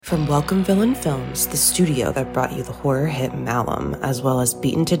From Welcome Villain Films, the studio that brought you the horror hit Malum, as well as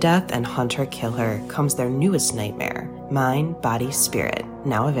Beaten to Death and Hunter Kill Her, comes their newest nightmare, Mind, Body, Spirit,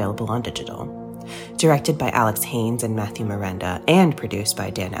 now available on digital. Directed by Alex Haynes and Matthew Miranda, and produced by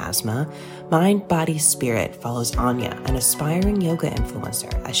Dan Asma, Mind, Body, Spirit follows Anya, an aspiring yoga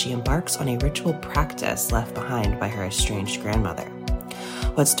influencer, as she embarks on a ritual practice left behind by her estranged grandmother.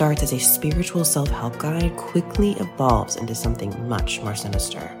 What starts as a spiritual self-help guide quickly evolves into something much more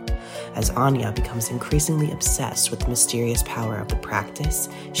sinister. As Anya becomes increasingly obsessed with the mysterious power of the practice,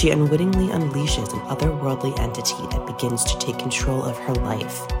 she unwittingly unleashes an otherworldly entity that begins to take control of her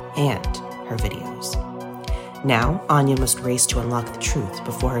life and her videos. Now, Anya must race to unlock the truth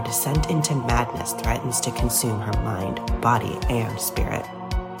before her descent into madness threatens to consume her mind, body, and spirit.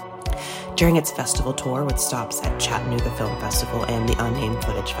 During its festival tour with stops at Chattanooga Film Festival and the Unnamed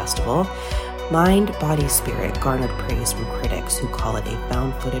Footage Festival, Mind, Body, Spirit garnered praise from critics who call it a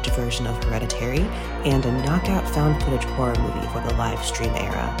found footage version of Hereditary and a knockout found footage horror movie for the live stream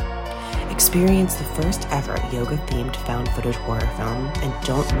era. Experience the first ever yoga-themed found footage horror film and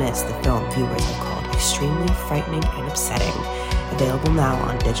don't miss the film viewers have called extremely frightening and upsetting. Available now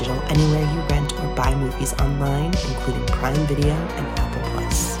on digital anywhere you rent or buy movies online, including Prime Video and Apple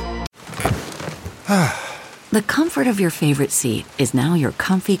Plus. The comfort of your favorite seat is now your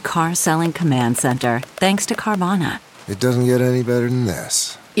comfy car-selling command center, thanks to Carvana. It doesn't get any better than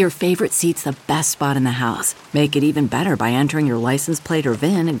this. Your favorite seat's the best spot in the house. Make it even better by entering your license plate or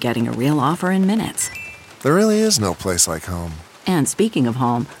VIN and getting a real offer in minutes. There really is no place like home. And speaking of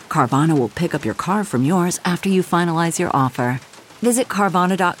home, Carvana will pick up your car from yours after you finalize your offer. Visit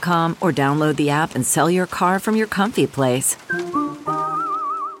Carvana.com or download the app and sell your car from your comfy place.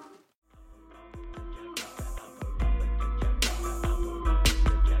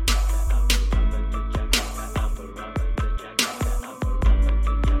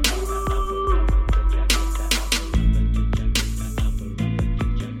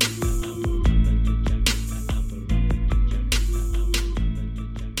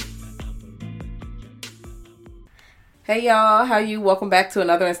 Hey y'all, how you? Welcome back to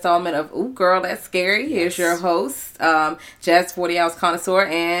another installment of Ooh Girl, That's Scary. Here's your host, Jazz 40 Ounce Connoisseur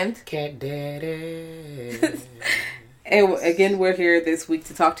and Cat Daddy. And again, we're here this week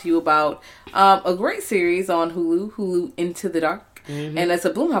to talk to you about a great series on Hulu Into the Dark. Mm-hmm. And it's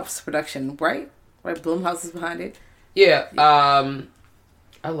a Blumhouse production, right? Right, Blumhouse is behind it. Yeah,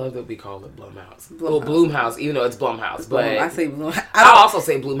 I love that we call it Blumhouse. Well, Blumhouse, even though it's Blumhouse. But I say Blumhouse. I also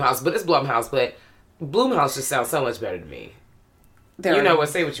say Blumhouse, but it's Blumhouse, but Blumhouse just sounds so much better to me. You know what?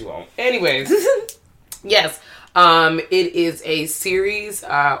 Say what you want. Anyways, yes, it is a series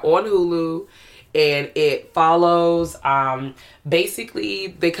on Hulu, and it follows. Basically,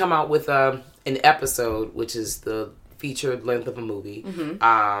 they come out with an episode, which is the featured length of a movie,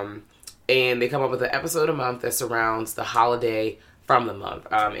 and they come up with an episode a month that surrounds the holiday from the month.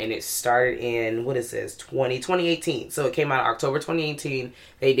 And it started in, 2018. So it came out October 2018.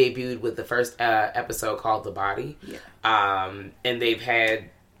 They debuted with the first episode called The Body. Yeah. And they've had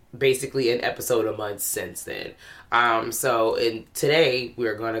basically an episode a month since then. So today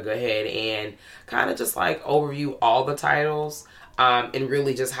we're going to go ahead and kind of just like overview all the titles and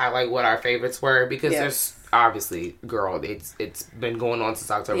really just highlight what our favorites were, because there's obviously, girl, it's been going on since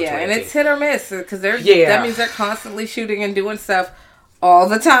October 2018. And it's hit or miss, because that means they're constantly shooting and doing stuff all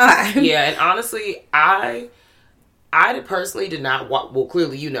the time. Yeah, and honestly, I personally did not watch, well,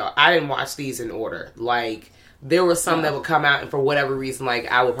 clearly, I didn't watch these in order. Like, there were some that would come out, and for whatever reason,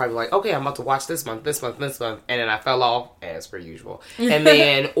 like, I would probably be like, okay, I'm about to watch this month, and then I fell off, as per usual. And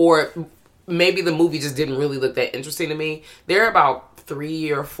then, or maybe the movie just didn't really look that interesting to me. There are about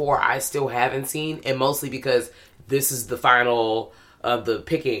 3 or 4 I still haven't seen, and mostly because this is the final of the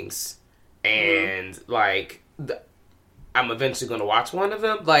pickings, and like I'm eventually going to watch one of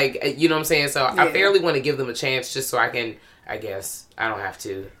them, like, you know what I'm saying? So I fairly want to give them a chance, just so I can, I guess I don't have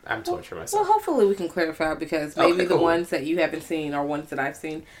to. I'm torturing myself. Well, hopefully we can clarify, because maybe the ones that you haven't seen are ones that I've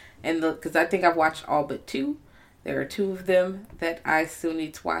seen, and because I think I've watched all but 2. There are 2 of them that I still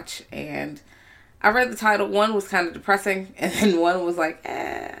need to watch, and I read the title. One was kind of depressing, and then one was like,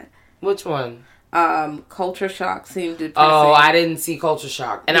 eh. Which one? Culture Shock seemed depressing. Oh, I didn't see Culture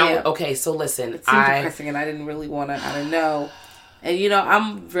Shock. And okay, so listen. It seemed depressing, and I didn't really want to, I don't know. And,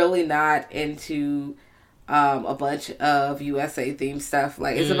 I'm really not into a bunch of USA themed stuff.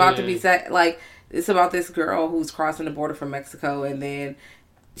 Like, it's about to be set, like, it's about this girl who's crossing the border from Mexico, and then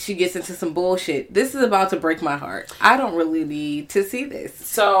she gets into some bullshit. This is about to break my heart. I don't really need to see this.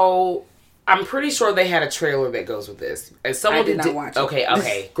 So I'm pretty sure they had a trailer that goes with this. As someone I did not watch it.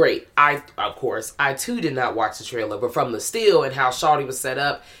 Okay, great. I too did not watch the trailer, but from the still and how Shawty was set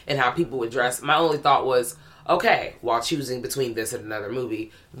up and how people would dress, my only thought was, okay, while choosing between this and another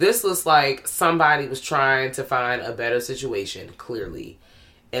movie, this looks like somebody was trying to find a better situation, clearly.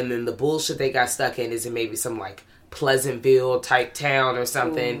 And then the bullshit they got stuck in is in maybe some like Pleasantville type town or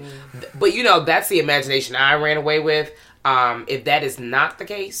something. Ooh. But you know, that's the imagination I ran away with. If that is not the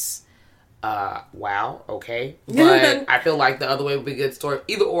case, wow, okay. But I feel like the other way would be a good story.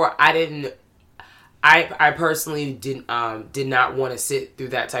 Either or, I personally did not want to sit through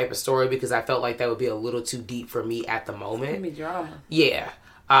that type of story because I felt like that would be a little too deep for me at the moment. It's gonna be drama. Yeah.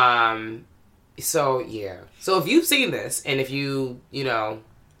 So if you've seen this and if you're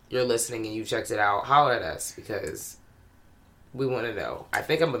listening and you checked it out, holler at us because we want to know. I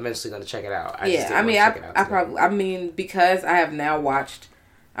think I'm eventually going to check it out. Because I have now watched.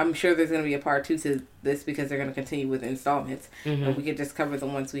 I'm sure there's going to be a part 2 to this because they're going to continue with installments, and we could just cover the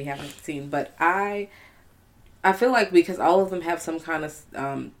ones we haven't seen. But I feel like because all of them have some kind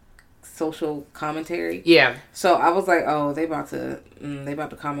of social commentary. Yeah. So I was like, oh, they about to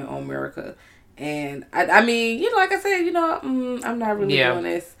comment on America, and I mean, like I said, I'm not really doing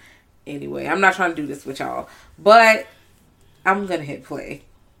this anyway. I'm not trying to do this with y'all, but I'm gonna hit play.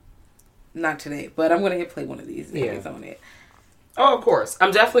 Not today, but I'm gonna hit play one of these days on it. Oh, of course.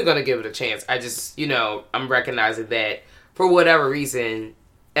 I'm definitely going to give it a chance. I just, I'm recognizing that for whatever reason,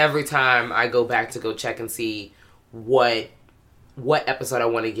 every time I go back to go check and see what episode I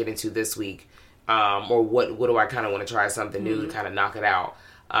want to get into this week, or what do I kind of want to try something new to kind of knock it out.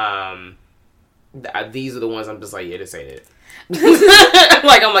 These are the ones I'm just like, yeah, this ain't it.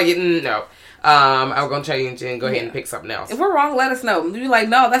 No. I'm going to change and go ahead and pick something else. If we're wrong, let us know. You're like,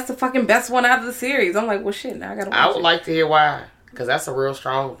 no, that's the fucking best one out of the series. I'm like, well, shit, now I got to watch it. I would like to hear why. Because that's a real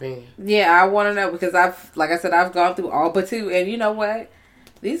strong opinion. Yeah, I want to know because I've gone through all but 2. And you know what?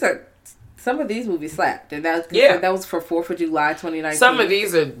 Some of these movies slapped. And that was for 4th of July, 2019. Some of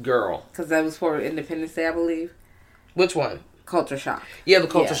these are girl. Because that was for Independence Day, I believe. Which one? Culture Shock. Yeah, the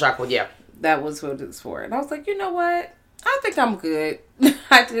Culture Shock one, yeah. That was what it was for. And I was like, you know what? I think I'm good.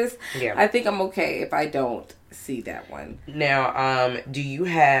 I think I'm okay if I don't see that one. Now, do you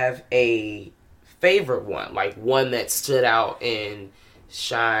have a favorite one? Like one that stood out in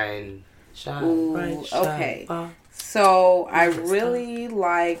shine. Ooh, bright, shine, okay. So I really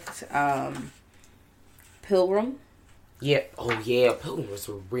liked Pilgrim. Yeah. Oh yeah, Pilgrim was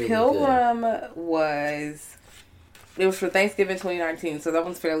really Pilgrim good. It was for Thanksgiving 2019, so that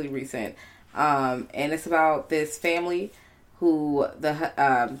one's fairly recent. And it's about this family who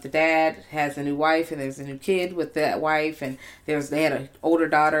the dad has a new wife and there's a new kid with that wife, and they had an older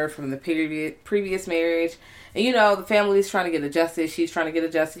daughter from the previous marriage, and the family's trying to get adjusted. She's trying to get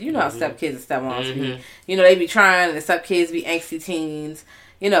adjusted. You know how stepkids and stepmoms be. They be trying, and the stepkids be angsty teens.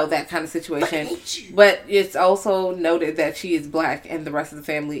 That kind of situation. But it's also noted that she is black and the rest of the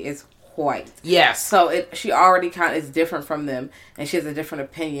family is white. Yes. So she already kind of is different from them, and she has a different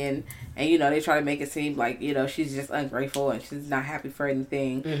opinion. And, they try to make it seem like, she's just ungrateful and she's not happy for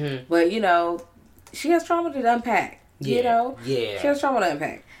anything. Mm-hmm. But, she has trauma to unpack. Yeah. She has trauma to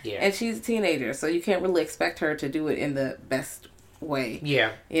unpack. Yeah. And she's a teenager, so you can't really expect her to do it in the best way.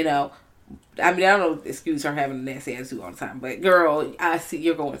 Yeah. I mean, I don't excuse her having a nasty attitude all the time, but girl, I see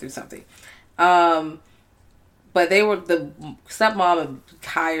you're going through something. But the stepmom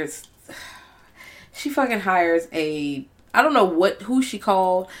hires, she fucking hires I don't know who she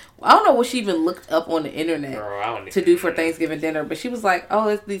called. I don't know what she even looked up on the internet to do for Thanksgiving dinner. But she was like,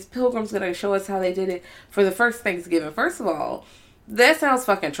 oh, these pilgrims going to show us how they did it for the first Thanksgiving. First of all, that sounds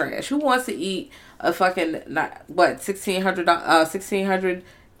fucking trash. Who wants to eat a fucking, 1600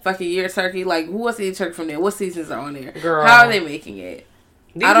 fucking year turkey? Like, who wants to eat turkey from there? What seasons are on there? Girl. How are they making it?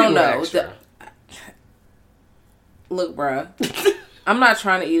 I don't know. Look, bruh. I'm not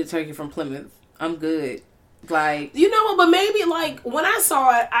trying to eat a turkey from Plymouth. I'm good. Like, but maybe when I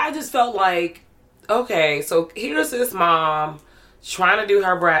saw it, I just felt like, okay, so here's this mom trying to do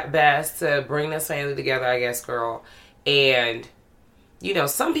her best to bring this family together, I guess, girl. And,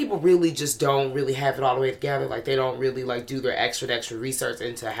 some people really just don't really have it all the way together. Like, they don't really, do their extra research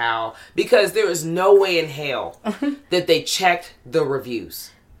into how, because there is no way in hell that they checked the reviews.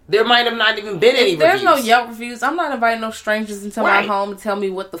 There might have not even been any reviews. There's no Yelp reviews. I'm not inviting no strangers into my home to tell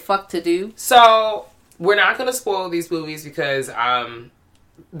me what the fuck to do. So, we're not going to spoil these movies because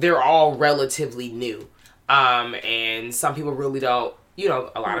they're all relatively new. And some people really don't, a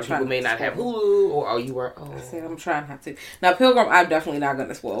lot of people may not have Hulu or I said I'm trying not to. Now, Pilgrim, I'm definitely not going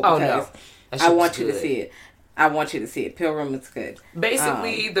to spoil because I want you to see it. I want you to see it. Pilgrim is good.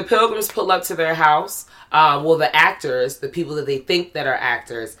 Basically, the pilgrims pull up to their house. The actors, the people that they think that are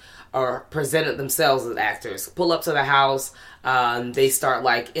actors, or presented themselves as actors, pull up to the house. They start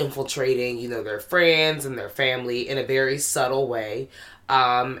like infiltrating, you know, their friends and their family in a very subtle way.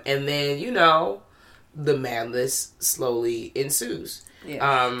 And then, you know, the madness slowly ensues.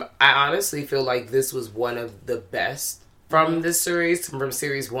 Yeah. I honestly feel like this was one of the best from this series, from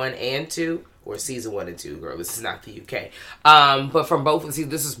series 1 and 2. Or season 1 and 2, girl. This is not the UK. But from both of these,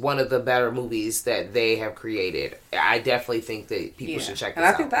 this is one of the better movies that they have created. I definitely think that people should check this out.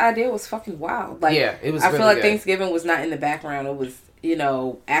 And I think the idea was fucking wild. Like, it was. I feel like good. Thanksgiving was not in the background. It was, you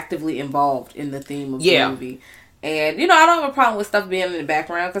know, actively involved in the theme of the movie. And, you know, I don't have a problem with stuff being in the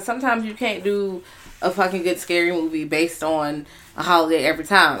background, because sometimes you can't do a fucking good scary movie based on a holiday every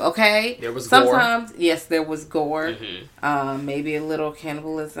time, okay? There was sometimes, gore. Yes, there was gore. Mm-hmm. Maybe a little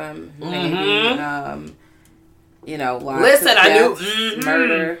cannibalism. Maybe, you know, lots of deaths, I knew.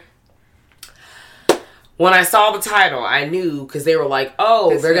 Murder. When I saw the title, I knew, because they were like,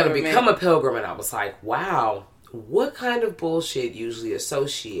 oh, they're going to become a pilgrim. And I was like, wow, what kind of bullshit usually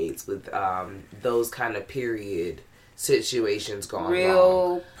associates with those kind of period situations going wrong?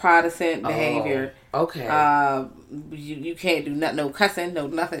 Real Protestant behavior. Okay. You can't do no cussing, no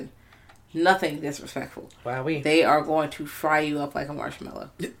nothing. Nothing disrespectful. Wowee. They are going to fry you up like a marshmallow.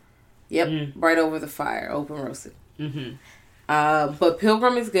 Yep. Right over the fire, open roasted. Mm-hmm. But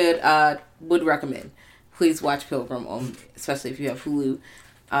Pilgrim is good. Would recommend. Please watch Pilgrim, especially if you have Hulu.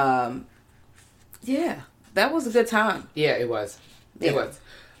 Yeah. That was a good time. Yeah, it was. It was.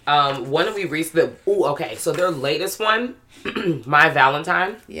 One of we recently... Ooh, okay. So their latest one, My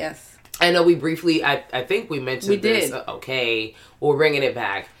Valentine. Yes. I know we briefly... I think we mentioned this. Okay. We're bringing it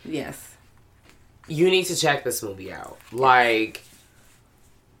back. Yes. You need to check this movie out. Like,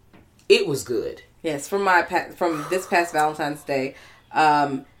 it was good. Yes, from this past Valentine's Day.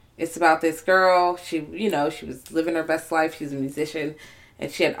 It's about this girl. She was living her best life. She's a musician.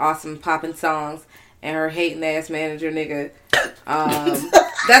 And she had awesome popping songs. And her hating ass manager nigga,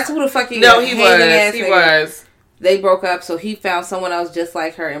 that's who the fuck he is. No, he was. They broke up, so he found someone else just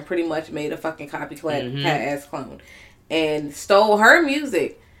like her and pretty much made a fucking copycat ass clone. And stole her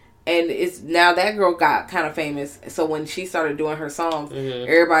music. And it's now that girl got kind of famous. So when she started doing her songs,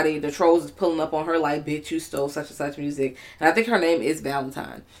 everybody, the trolls is pulling up on her like, bitch, you stole such and such music. And I think her name is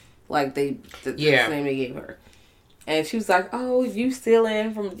Valentine. Like, that's the name they gave her. And she was like, oh, you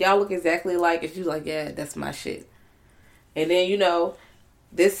stealing from... Y'all look exactly alike. And she was like, yeah, that's my shit. And then, you know,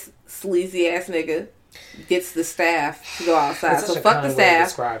 this sleazy ass nigga gets the staff to go outside. So fuck the staff.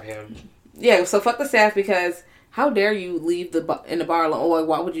 Describe him. Yeah, so fuck the staff, because how dare you leave in the bar alone? Oh,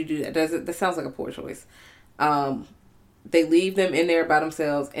 why would you do that? That sounds like a poor choice. They leave them in there by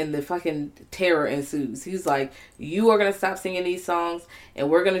themselves, and the fucking terror ensues. He's like, you are going to stop singing these songs, and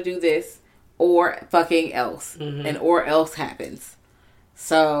we're going to do this. Or fucking else. And or else happens.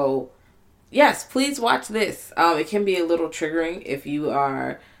 So, yes, please watch this. It can be a little triggering if you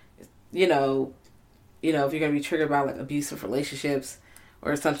are, if you're going to be triggered by like abusive relationships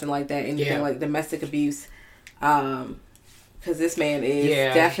or something like that. Anything like domestic abuse. Because this man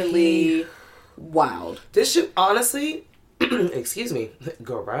is definitely wild. This should, honestly, excuse me,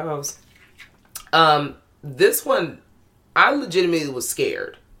 gross. This one, I legitimately was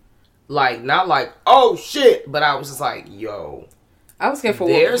scared. Like, not like, oh shit, but I was just like, yo. I was scared for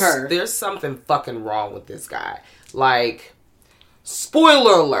her. There's something fucking wrong with this guy. Like,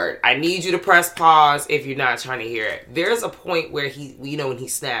 spoiler alert. I need you to press pause if you're not trying to hear it. There's a point where when he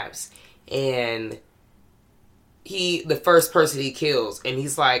snaps, and the first person he kills, and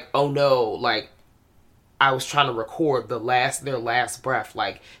he's like, oh no, like, I was trying to record their last breath.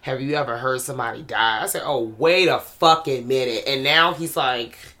 Like, have you ever heard somebody die? I said, oh, wait a fucking minute. And now he's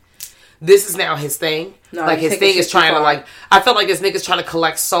like... This is now his thing. No, like, his thing is trying to, like... I felt like this nigga's trying to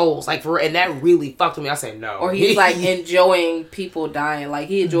collect souls. Like, and that really fucked with me. I said, no. Or he's, like, enjoying people dying. Like,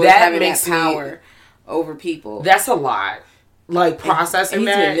 he enjoys having that power over people. That's a lot. Like, processing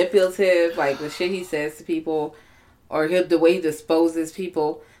that. He's manipulative. Like, the shit he says to people. Or the way he disposes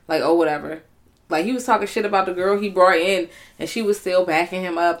people. Like, oh, whatever. Like, he was talking shit about the girl he brought in. And she was still backing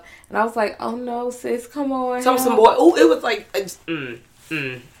him up. And I was like, oh, no, sis, come on. Tell me some boy. Oh, it was like...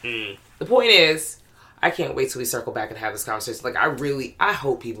 The point is, I can't wait till we circle back and have this conversation. Like, I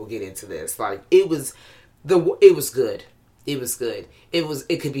hope people get into this. Like, it was good. It was good.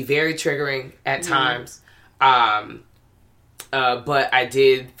 It could be very triggering at times. But I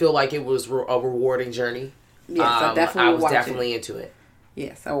did feel like it was a rewarding journey. Yes, I was definitely into it.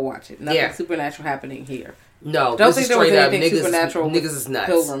 Yes, I will watch it. Nothing supernatural happening here. No, don't think there was anything supernatural niggas is nuts.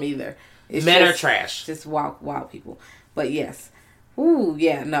 Pilgrim either. Men are trash. Just wild people. But yes. Ooh,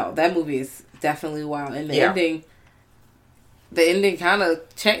 yeah, no, that movie is definitely wild. And the ending kind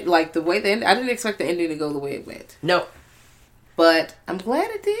of changed. Like, the way I didn't expect the ending to go the way it went. No. But I'm glad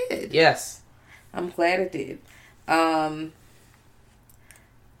it did. Yes. I'm glad it did.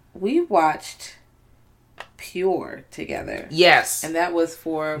 We watched Pure together. Yes. And that was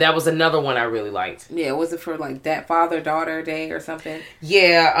another one I really liked. Yeah, was it for like that father-daughter day or something?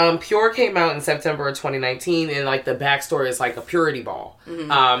 Yeah, Pure came out in September of 2019, and like the backstory is like a purity ball.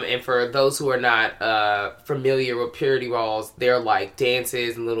 Mm-hmm. And for those who are not familiar with purity balls, they're like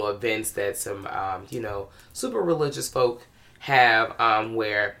dances and little events that some super religious folk have,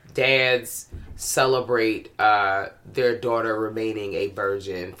 where dads celebrate their daughter remaining a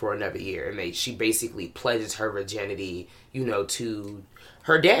virgin for another year, and she basically pledges her virginity, to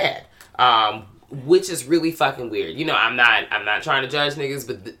her dad, which is really fucking weird. I'm not trying to judge niggas,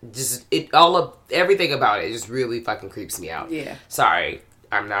 but everything about it just really fucking creeps me out. Yeah. Sorry.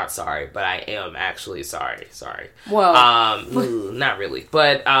 I'm not sorry, but I am actually sorry. Well, not really,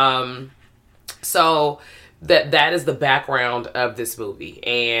 but so that is the background of this movie,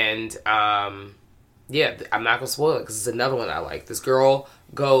 and I'm not gonna spoil it because it's another one I like. This girl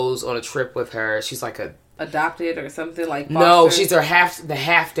goes on a trip with her. She's like adopted or something like foster? No, she's the half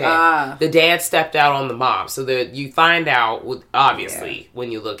dad. The dad stepped out on the mom, so that you find out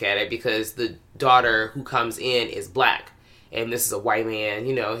when you look at it, because the daughter who comes in is black. And this is a white man,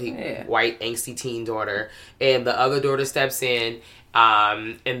 white angsty teen daughter. And the other daughter steps in,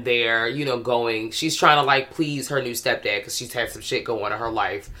 and they're, going, she's trying to like please her new stepdad because she's had some shit go on in her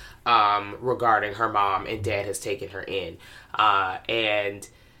life, regarding her mom, and dad has taken her in.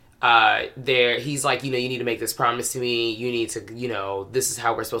 He's like, you need to make this promise to me. You need to, this is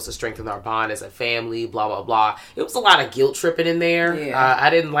how we're supposed to strengthen our bond as a family, blah, blah, blah. It was a lot of guilt tripping in there. Yeah. I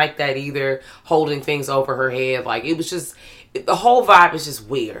didn't like that either. Holding things over her head. Like, it was just, the whole vibe is just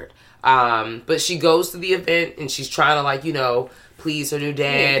weird. But she goes to the event and she's trying to like, please her new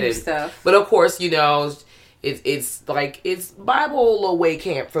dad and stuff. But of course, it's like, it's Bible away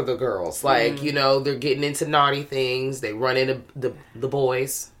camp for the girls. Like, they're getting into naughty things. They run into the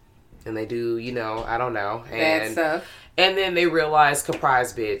boys. And they do, I don't know. Bad stuff. And then they realize,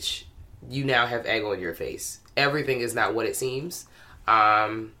 surprise, bitch, you now have egg on your face. Everything is not what it seems.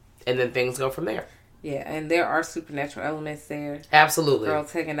 And then things go from there. Yeah, and there are supernatural elements there. Absolutely. Girl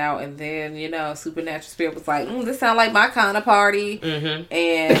taken out, and then, supernatural spirit was like, this sounds like my kind of party. Mm-hmm.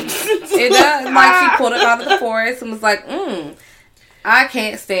 And it does. Like, she pulled it out of the forest and was like, I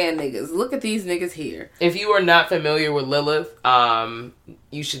can't stand niggas. Look at these niggas here. If you are not familiar with Lilith,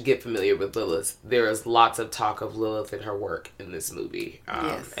 you should get familiar with Lilith. There is lots of talk of Lilith and her work in this movie.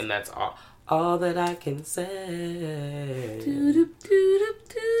 Yes. And that's all that I can say.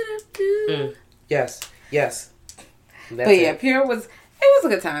 Yes. But yeah, Pure was a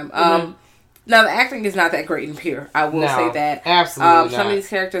good time. Now, the acting is not that great in Pure. I will say that. Absolutely not. Some of these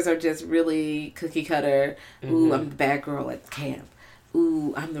characters are just really cookie cutter. Ooh, I'm the bad girl at camp.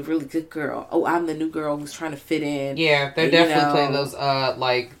 Ooh, I'm the really good girl. Oh, I'm the new girl who's trying to fit in. Yeah, they're definitely playing those,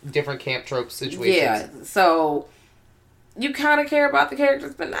 like, different camp trope situations. Yeah, so you kind of care about the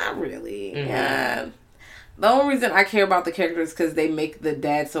characters, but not really. Mm-hmm. Yeah. The only reason I care about the characters is because they make the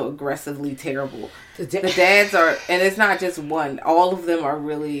dad so aggressively terrible. The dads are, and it's not just one. All of them are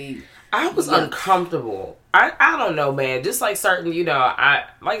really... I was uncomfortable. I don't know, man. Just like certain, like I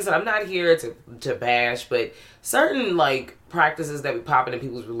said, I'm not here to bash, but certain, like, practices that we pop into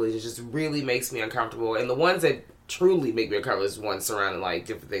people's religions just really makes me uncomfortable. And the ones that truly make me uncomfortable is ones surrounding, like,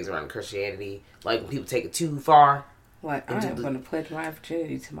 different things around Christianity. Like, when people take it too far. Like, I am going to pledge my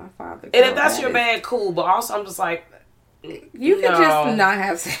virginity to my father. And if that's your man, cool. But also, I'm just like... You can just not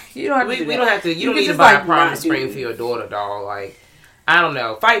have sex. You don't have to do that. We don't have to... You don't need to buy a promise ring for your daughter, dog. Like... I don't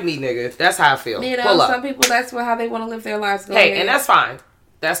know. Fight me, nigga. That's how I feel. Some people, that's how they want to live their lives. And that's fine.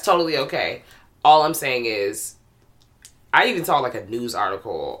 That's totally okay. All I'm saying is, I even saw like a news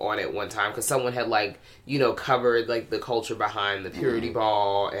article on it one time because someone had like, covered like the culture behind the purity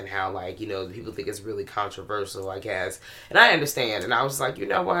ball and how like, people think it's really controversial, I guess. And I understand. And I was like, you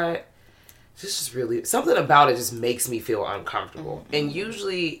know what? This is really, something about it just makes me feel uncomfortable. Mm-hmm. And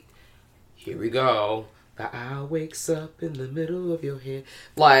usually, here we go. The eye wakes up in the middle of your head.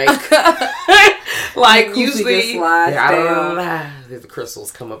 Like usually, the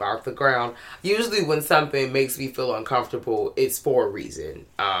crystals come up out the ground. Usually when something makes me feel uncomfortable, it's for a reason.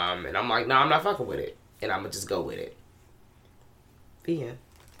 And I'm like, I'm not fucking with it. And I'm going to just go with it. The end.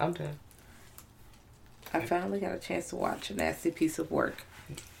 I'm done. I finally got a chance to watch A Nasty Piece of Work.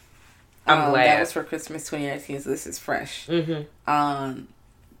 I'm glad. That was for Christmas 2019, so this is fresh. Mm-hmm.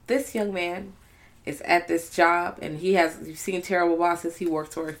 this young man is at this job, and you've seen terrible bosses. He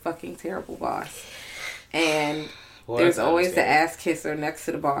works for a fucking terrible boss, and there's always the ass kisser next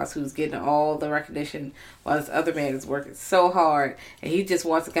to the boss who's getting all the recognition while this other man is working so hard, and he just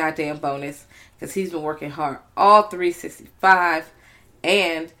wants a goddamn bonus because he's been working hard all 365,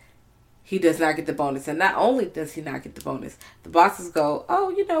 and he does not get the bonus. And not only does he not get the bonus, the bosses go,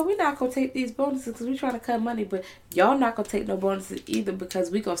 oh, we're not going to take these bonuses because we're trying to cut money, but y'all not going to take no bonuses either because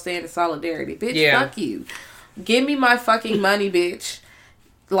we going to stand in solidarity. Bitch, fuck you. Give me my fucking money, bitch.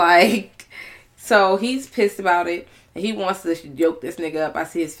 Like, so he's pissed about it. And he wants to yoke this nigga up. I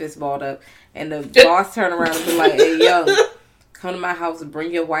see his fist balled up. And the boss turn around and be like, hey, yo, come to my house and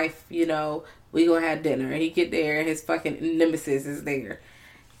bring your wife, we going to have dinner. And he get there and his fucking nemesis is there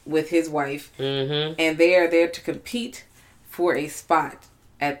with his wife. Mm-hmm. And they are there to compete for a spot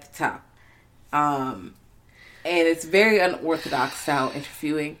at the top. And it's very unorthodox style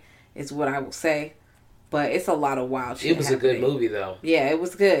interviewing is what I will say. But it's a lot of wild shit. It was happening. A good movie, though. Yeah, it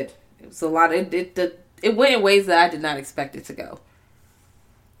was good. It was a lot. It went in ways that I did not expect it to go.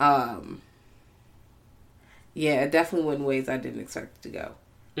 Yeah, it definitely went in ways I didn't expect it to go.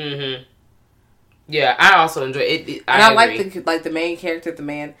 Mm-hmm. Yeah, I also enjoyed it. I like the main character, the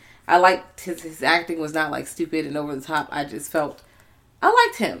man. I liked his acting was not like stupid and over the top. I just felt I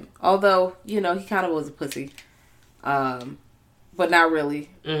liked him, although he kind of was a pussy, but not really.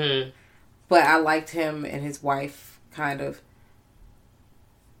 Mm-hmm. But I liked him and his wife kind of.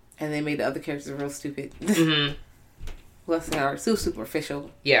 And they made the other characters real stupid. Mm-hmm. Bless their heart. So superficial.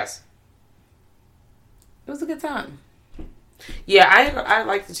 Yes. It was a good time. Yeah, I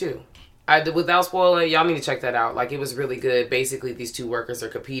liked it too. Without spoiling, y'all need to check that out. Like, it was really good. Basically, these two workers are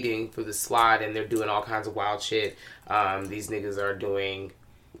competing for the slot, and they're doing all kinds of wild shit. These niggas are doing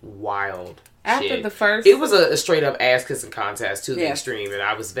wild After shit. The first... It was a straight-up ass-kissing contest to the extreme, and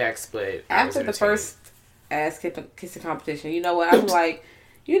I was vexed, but after the first ass-kissing competition, you know what? I was like...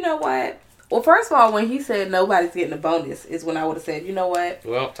 You know what? Well, first of all, when he said nobody's getting a bonus is when I would have said, you know what?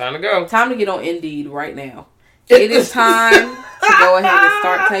 Well, time to go. Time to get on Indeed right now. It is time to go ahead and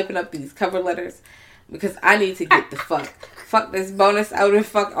start typing up these cover letters because I need to get the fuck this bonus out and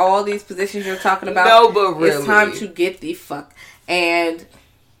fuck all these positions you're talking about. No, but really. It's time to get the fuck. And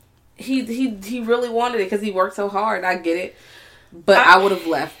he really wanted it because he worked so hard. I get it. But I would have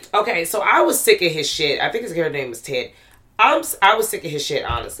left. Okay, so I was sick of his shit. I think his character name was Ted. I was sick of his shit,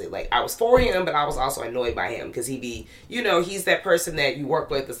 honestly. Like, I was for him, but I was also annoyed by him. Because he's that person that you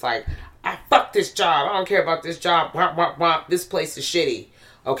work with. It's like, I fuck this job. I don't care about this job. Womp, womp, womp. This place is shitty.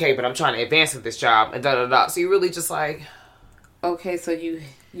 Okay, but I'm trying to advance in this job. And da-da-da. So you're really just like... Okay, so you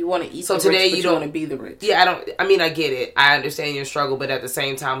want to eat so the today rich, but you want to be the rich. Yeah, I get it. I understand your struggle, but at the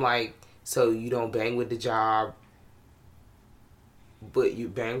same time, like, so you don't bang with the job... But you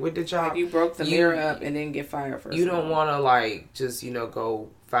bang with the job. Like you broke the mirror up and then get fired for. You don't want to like just go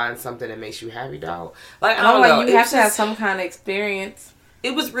find something that makes you happy, dog. Like I don't know. You have to have some kind of experience.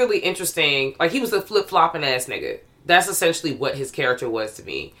 It was really interesting. Like he was a flip flopping ass nigga. That's essentially what his character was to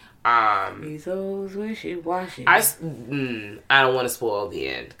me. He's always wishy-washy. I don't want to spoil the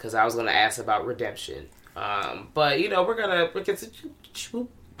end because I was going to ask about redemption. But we're gonna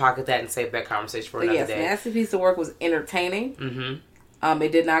pocket that and save that conversation for another day. Yes, Nasty Piece of Work was entertaining. Mm-hmm.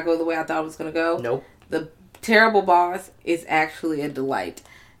 It did not go the way I thought it was going to go. Nope. The terrible boss is actually a delight.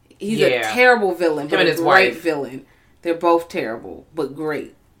 He's a terrible villain, but a great villain. They're both terrible, but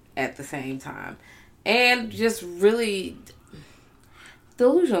great at the same time. And just really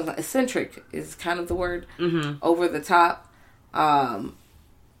delusional. Eccentric is kind of the word. Mm-hmm. Over the top.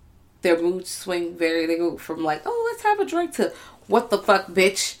 Their moods swing they go from like, oh, let's have a drink to, what the fuck,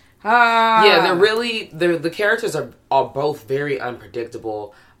 bitch? Yeah, the characters are both very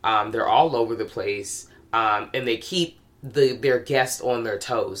unpredictable. They're all over the place. And they keep their guests on their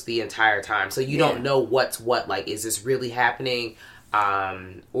toes the entire time. So you don't know what's what. Like, is this really happening?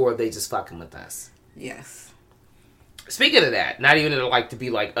 Or are they just fucking with us? Yes. Speaking of that, not even to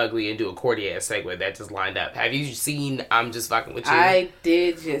be like ugly and do a cordy ass segue that just lined up. Have you seen I'm Just Fucking With You? I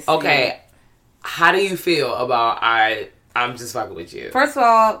did just see it. How do you feel about I'm Just Fucking With You? First of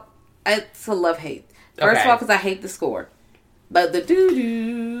all, it's a love-hate. First of all, because I hate the score. But the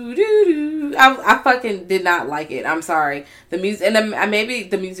doo-doo, I fucking did not like it. I'm sorry. The music, and maybe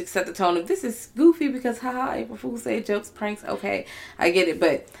the music set the tone of this is goofy because, haha, April Fool's Day, jokes, pranks, okay, I get it.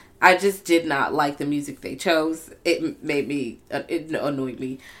 But I just did not like the music they chose. It made me, it annoyed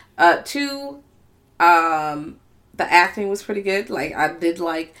me. Two, the acting was pretty good. Like, I didn't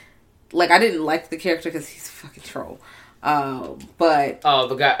like the character because he's a fucking troll. But... Oh,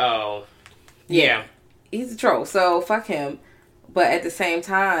 the guy... Oh. Yeah. He's a troll, so fuck him. but at the same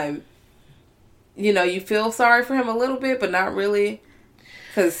time, you know, you feel sorry for him a little bit, but not really.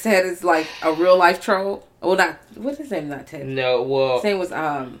 Because Ted is like a real life troll. Well, not, what's his name? Not Ted. No, well. His name was,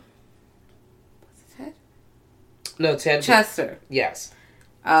 what's it, Ted? No, Ted. Chester. Yes.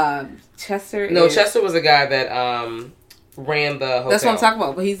 Chester Chester was the guy that, ran the hotel. That's what I'm talking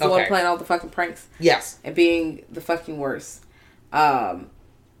about, but he's the one playing all the fucking pranks. Yes. And being the fucking worst.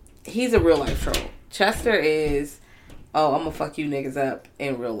 He's a real life troll. Chester is, I'm gonna fuck you niggas up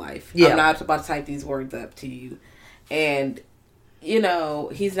in real life. Yeah. I'm not about to type these words up to you. And, you know,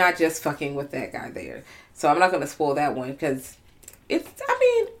 he's not just fucking with that guy there. So I'm not going to spoil that one because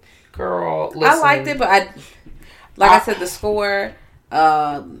girl, listen. I liked it, but I said, the score,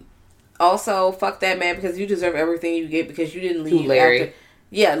 also, fuck that man because you deserve everything you get because you didn't leave Larry. After.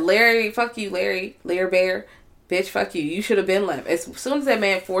 Yeah, Larry, fuck you, Larry Bear. Bitch, fuck you. You should have been left. As soon as that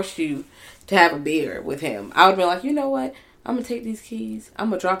man forced you to have a beer with him, I would be like, you know what? I'm going to take these keys. I'm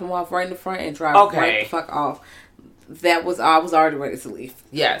going to drop them off right in the front and drive right the fuck off. I was already ready to leave.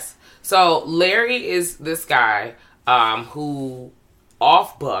 Yes. So Larry is this guy who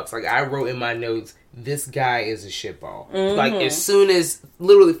off Bucks, like I wrote in my notes, this guy is a shitball. Mm-hmm. Like as soon as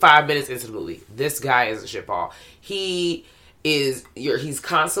literally 5 minutes into the movie, this guy is a shitball. He's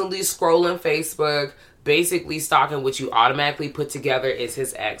constantly scrolling Facebook, basically stalking what you automatically put together is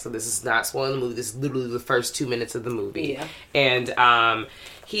his ex. So this is not spoiling the movie. This is literally the first 2 minutes of the movie. Yeah. And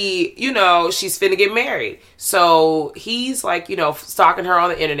he, you know, she's finna get married. So he's like, you know, stalking her on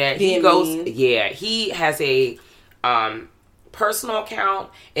the internet. He has a personal account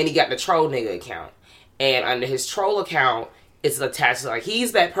and he got the troll nigga account. And under his troll account, it's attached to, like,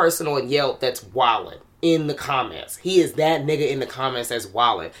 he's that person on Yelp that's wildin' in the comments. He is that nigga in the comments that's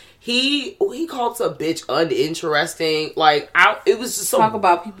wildin'. He calls a bitch uninteresting. Like, it was just so... Talk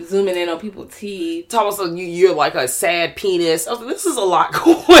about people zooming in on people's teeth. Talk about so you're like a sad penis. I was like, this is a lot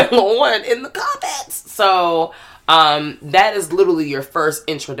going on in the comments. So, that is literally your first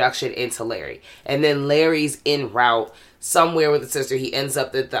introduction into Larry. And then Larry's en route somewhere with his sister. He ends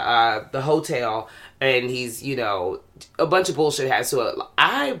up at the hotel, and he's, you know, a bunch of bullshit has to it.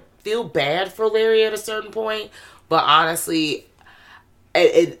 I feel bad for Larry at a certain point, but honestly,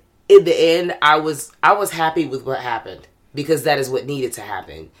 in the end, I was happy with what happened because that is what needed to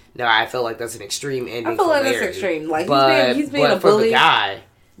happen. Now I feel like that's an extreme ending. I feel like that's extreme. Like he's being a bully for the guy.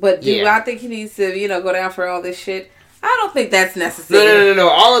 But do I think he needs to, you know, go down for all this shit? I don't think that's necessary. No.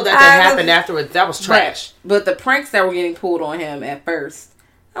 All of that happened afterwards, that was trash. But the pranks that were getting pulled on him at first,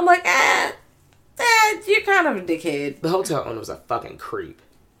 I'm like, you're kind of a dickhead. The hotel owner was a fucking creep.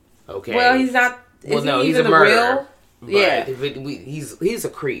 Okay. Well, he's not. Well, no, he's a murderer. Yeah, he's a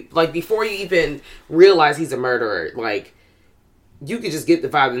creep. Like before you even realize he's a murderer, like you could just get the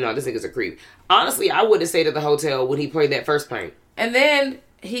vibe that no, this nigga's a creep. Honestly, I wouldn't stay at the hotel when he played that first prank. And then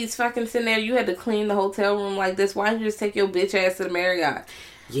he's fucking sitting there. You had to clean the hotel room like this. Why didn't you just take your bitch ass to the Marriott?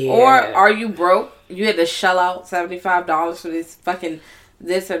 Yeah. Or are you broke? You had to shell out $75 for this fucking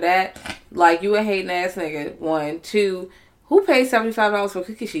this or that. Like you a hating ass nigga. 1, 2. Who paid $75 for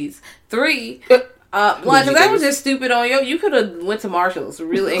cookie sheets? 3. Like, cause that was just stupid on you. You could have went to Marshall's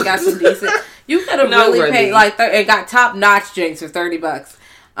really and got some decent. You could have really paid like and got top notch drinks for $30.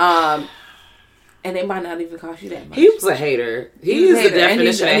 And it might not even cost you that much. He was a hater. He is the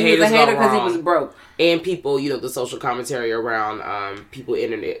definition of haters. He was a hater because he was broke. And people, you know, the social commentary around people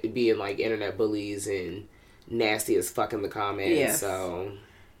internet being like internet bullies and nasty as fuck in the comments. Yeah. So.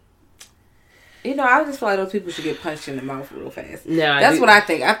 You know, I just feel like those people should get punched in the mouth real fast. That's what I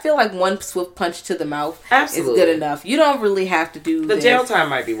think. I feel like one swift punch to the mouth is good enough. You don't really have to do the jail time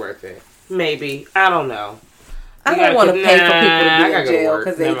might be worth it. Maybe. I don't know. I don't want to pay for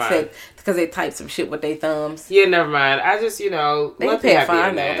people to be in jail because they type some shit with their thumbs. Yeah, never mind. I just, you know, they pay a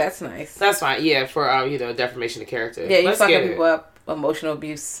fine though. That's nice. That's fine. Yeah, for you know, defamation of character. Yeah, you fucking people up, emotional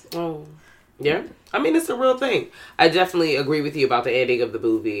abuse. Oh. Yeah, I mean, it's a real thing. I definitely agree with you about the ending of the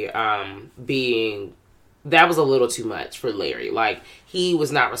movie being... That was a little too much for Larry. Like, he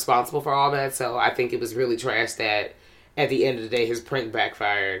was not responsible for all that, so I think it was really trash that at the end of the day, his prank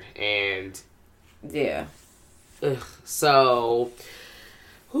backfired, and... Yeah. So...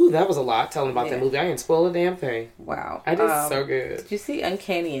 Ooh, that was a lot telling about that movie. I didn't spoil a damn thing. Wow. I did so good. Did you see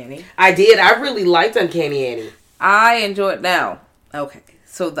Uncanny Annie? I did. I really liked Uncanny Annie. I enjoyed... Now, okay.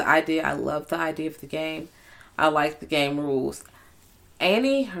 So I love the idea of the game. I like the game rules.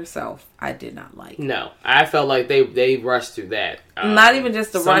 Annie herself, I did not like. No, I felt like they rushed through that. Not even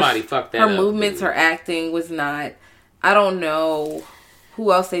just the somebody rush. Fucked that her up. Movements, her acting was not. I don't know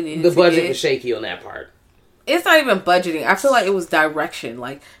who else they needed. The budget was shaky on that part. It's not even budgeting. I feel like it was direction.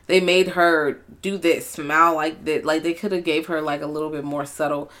 Like, they made her do this, smile like that. Like, they could have gave her, like, a little bit more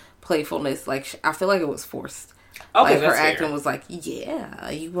subtle playfulness. Like, I feel like it was forced. Okay, like, her acting was like, yeah,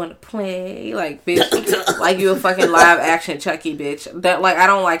 you want to play? Like, bitch, like you a fucking live action Chucky, bitch. That, like, I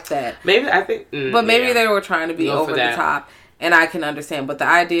don't like that. Maybe, I think... but maybe they were trying to be over the top. And I can understand. But the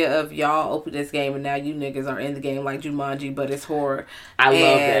idea of y'all open this game and now you niggas are in the game like Jumanji, but it's horror. I love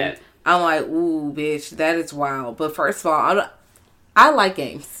that. I'm like, ooh, bitch, that is wild. But first of all, I like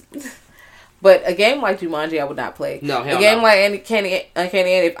games. But a game like Jumanji, I would not play. No, hell A game no. like Uncanny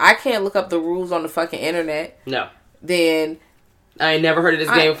Annie, if I can't look up the rules on the fucking internet, no, then... I ain't never heard of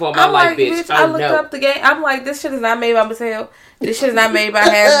this game before in my life, like, bitch. I looked up the game. I'm like, this shit is not made by Mattel. This shit is not made by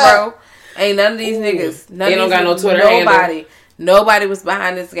Hasbro. Ain't none of these niggas. They don't got no Twitter handle. Nobody was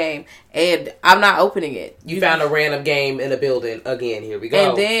behind this game. And I'm not opening it. You found a random game in a building. Again, here we go.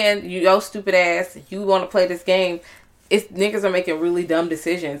 And then, your stupid ass, you want to play this game. Niggas are making really dumb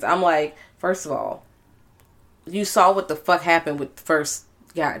decisions. I'm like, first of all, you saw what the fuck happened with the first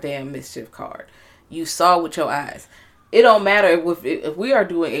goddamn Mischief card. You saw with your eyes. It don't matter if we are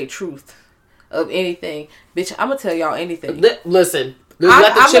doing a truth of anything. Bitch, I'm going to tell y'all anything. Listen.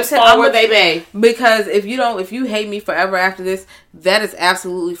 Let the chips fall where they may. Because if you hate me forever after this, that is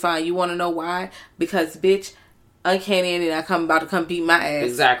absolutely fine. You want to know why? Because, bitch, Uncanny Annie about to come beat my ass.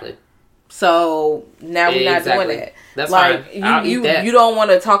 Exactly. So now we're not doing that. That's like, fine. I'll eat that. You don't want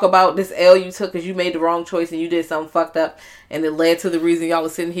to talk about this L you took because you made the wrong choice and you did something fucked up and it led to the reason y'all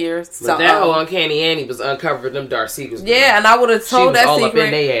was sitting here. But that whole Uncanny Annie was uncovering them dark secrets. Yeah, and I would have told that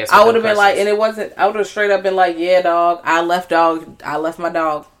secret. I would have been like, and it wasn't. I would have straight up been like, yeah, dog. I left my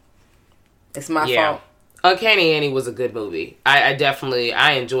dog. It's my fault. Uncanny Annie was a good movie. I definitely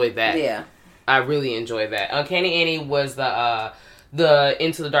enjoyed that. Yeah, I really enjoyed that. Uncanny Annie was the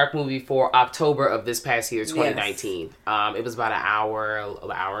Into the Dark movie for October of this past year, 2019. Yes. It was about an hour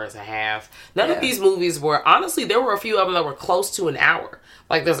and a half. None of these movies were, honestly, there were a few of them that were close to an hour.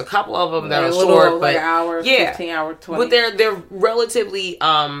 Like, there's a couple of them that are short, but like an hour, 15 hour, 20. But they're relatively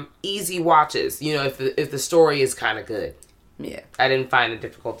easy watches. You know, if the story is kind of good. Yeah, I didn't find it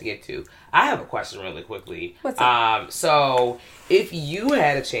difficult to get to. I have a question really quickly. What's up? So if you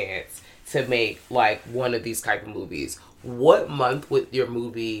had a chance to make like one of these type of movies, what month would your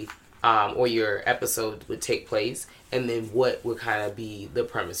movie or your episode would take place, and then what would kind of be the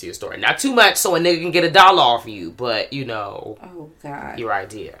premise of your story? Not too much so a nigga can get $1 off you, but you know, oh god, your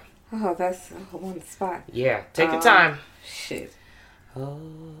idea. Oh, that's one spot. Yeah, take your time. Shit.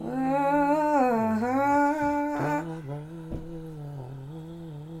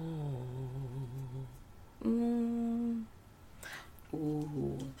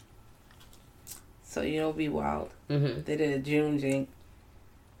 Ooh. So you know what'd be wild? Mm-hmm. They did a June Jink,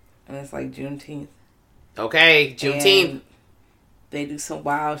 and it's like Juneteenth. Okay, Juneteenth. And they do some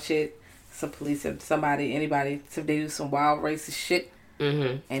wild shit. Some police, anybody. So they do some wild racist shit.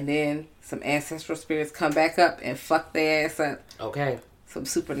 Mm-hmm. And then some ancestral spirits come back up and fuck their ass up. Okay. Some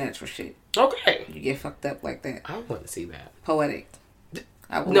supernatural shit. Okay. You get fucked up like that. I want to see that. Poetic.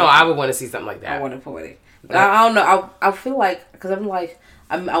 I would want to see something like that. I want it poetic. But I don't know. I feel like, because I'm like,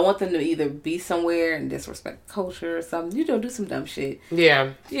 I want them to either be somewhere and disrespect culture or something. You know, do some dumb shit.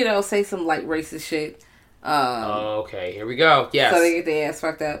 Yeah. You know, say some like racist shit. Okay, here we go. Yes. So they get their ass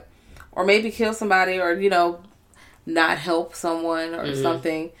fucked up. Or maybe kill somebody, or, you know, not help someone or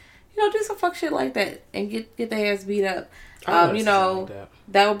something. You know, do some fuck shit like that and get their ass beat up. You know,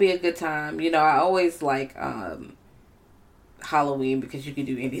 that would be a good time. You know, I always like Halloween because you can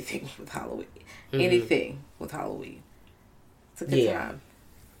do anything with Halloween. Anything with Halloween. It's a good time.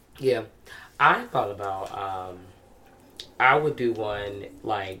 Yeah. I thought about I would do one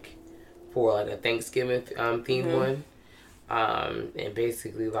like for like a Thanksgiving themed one. And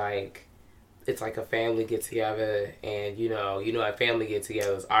basically like it's like a family get together, and you know a family get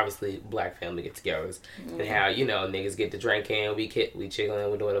togethers, obviously black family get togethers, and how niggas get to drinking, we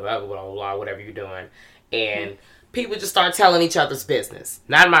chiggling, we doing whatever you're doing, and people just start telling each other's business.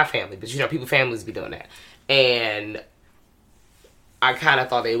 Not in my family, but people families be doing that, and I kind of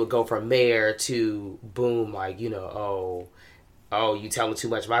thought they would go from there to boom, like oh you telling too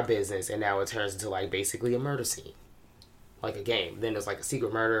much of my business, and now it turns into like basically a murder scene. Like a game. Then there's like a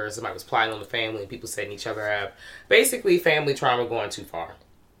secret murder, somebody was plotting on the family, and people setting each other up. Basically, family trauma going too far.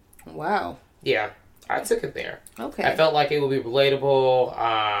 Wow. Yeah, I took it there. Okay. I felt like it would be relatable.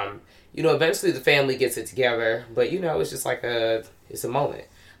 Eventually the family gets it together, but it's just like it's a moment.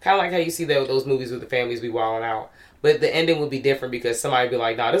 Kind of like how you see those movies with the families be wilding out. But the ending would be different because somebody would be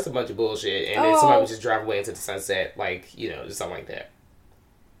like, nah, this is a bunch of bullshit. And then somebody would just drive away into the sunset. Like, just something like that.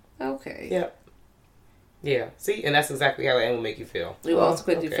 Okay. Yep. Yeah. See, and that's exactly how that will make you feel. We also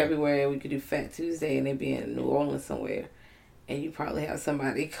could do February. We could do Fat Tuesday, and they'd be in New Orleans somewhere. And you probably have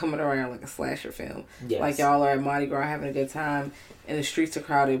somebody coming around like a slasher film. Yes. Like y'all are at Mardi Gras having a good time, and the streets are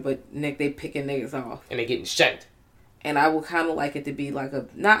crowded, but Nick, they picking niggas off. And they getting shanked. And I would kind of like it to be like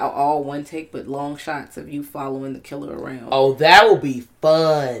not all one take, but long shots of you following the killer around. Oh, that will be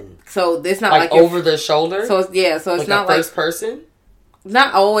fun. So it's not like over the shoulder. So it's like not like first person.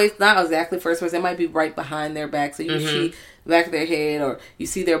 Not always, not exactly first person. It might be right behind their back, so you see the back of their head, or you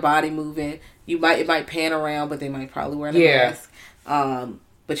see their body moving. It might pan around, but they might probably wear a mask.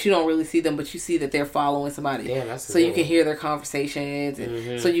 But you don't really see them, but you see that they're following somebody. Damn, that's so you can hear their conversations,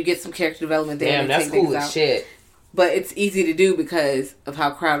 and so you get some character development there. Damn, that's cool as shit. But it's easy to do because of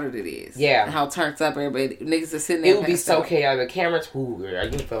how crowded it is. Yeah. And how turns up everybody. Niggas are sitting there. It would be so chaotic. The cameras,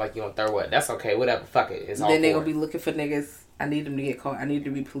 you feel like you don't throw what? That's okay. Whatever. Fuck it. It's all then they're going to be looking for niggas. I need them to get caught. I need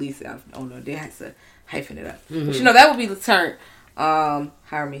to be policed. Oh no, they have to hyphen it up. But that would be the turn.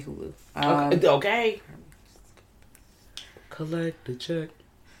 Hire me, Hulu. Okay. Collect the check.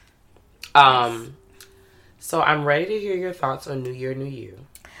 So I'm ready to hear your thoughts on New Year, New You.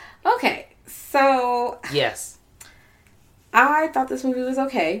 Okay. So yes, I thought this movie was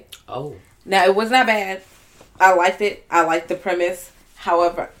okay. Oh, now it was not bad. I liked it. I liked the premise.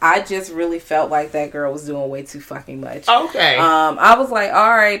 However, I just really felt like that girl was doing way too fucking much. Okay. I was like, all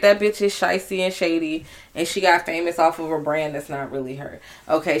right, that bitch is shicey and shady, and she got famous off of a brand that's not really her.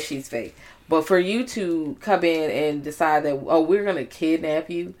 Okay, she's fake. But for you to come in and decide that, we're gonna kidnap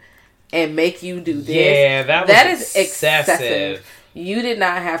you and make you do this, yeah, that is excessive. You did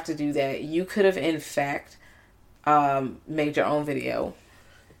not have to do that. You could have, in fact, made your own video.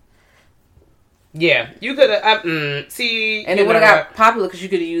 Yeah, you could have. See, and it would have got popular because you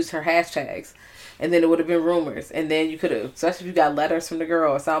could have used her hashtags, and then it would have been rumors, and then you could have, especially if you got letters from the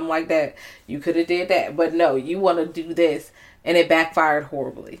girl or something like that, you could have did that. But no, you want to do this, and it backfired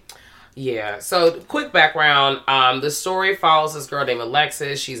horribly. Yeah. So, quick background. The story follows this girl named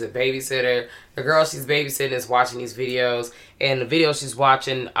Alexis. She's a babysitter. The girl she's babysitting is watching these videos, and the video she's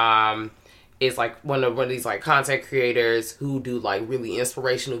watching is like one of these like content creators who do like really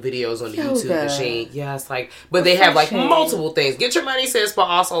inspirational videos on the YouTube machine. Yes, like, but they have like multiple things. Get your money, sis, but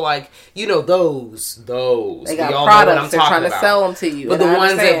also like, those. They got products. They're trying to sell them to you. But the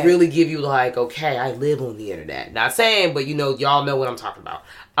ones that really give you like, okay, I live on the internet. Not saying, but y'all know what I'm talking about.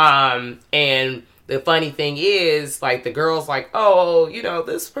 And the funny thing is, like, the girl's like, oh,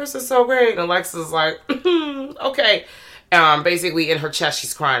 this person's so great. And Alexa's like, okay. Basically, in her chest,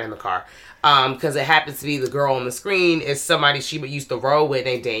 she's crying in the car. Because it happens to be the girl on the screen is somebody she used to roll with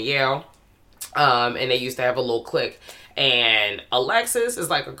named Danielle. And they used to have a little clique. And Alexis is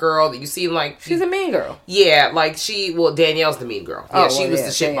like a girl that you see like... She's a mean girl. Yeah, like Danielle's the mean girl. Yeah, she was the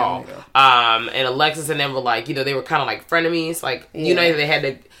shitball. And Alexis and them were like, they were kind of like frenemies. Like, they had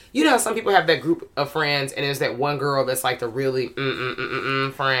the... how some people have that group of friends, and there's that one girl that's like the really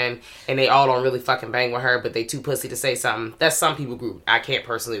friend, and they all don't really fucking bang with her, but they too pussy to say something. That's some people's group. I can't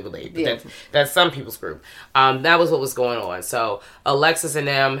personally relate, but that's some people's group. That was what was going on. So Alexis and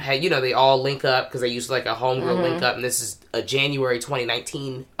them had, they all link up because they used like a homegirl link up, and this is a January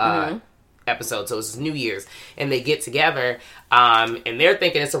 2019 episode, so it's New Year's, and they get together, and they're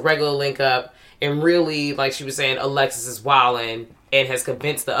thinking it's a regular link up, and really, like she was saying, Alexis is wildin'. And has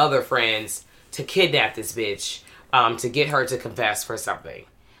convinced the other friends to kidnap this bitch, to get her to confess for something.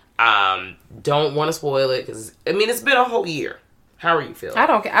 Don't want to spoil it because it's been a whole year. How are you feeling? I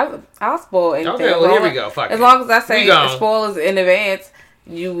don't care. I'll spoil anything. Okay, well here we go. Fuck as long as I say spoilers in advance,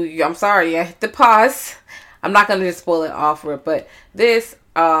 I'm sorry. I hit the pause. I'm not gonna just spoil it off rip, but this,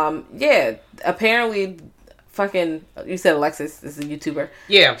 apparently. Fucking, you said Alexis is a YouTuber.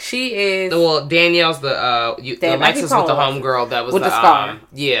 Yeah, she is. Well, Danielle's the Alexis with the homegirl that was with the scar.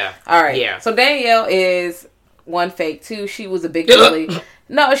 Yeah. All right. Yeah. So Danielle is one fake too. She was a big bully.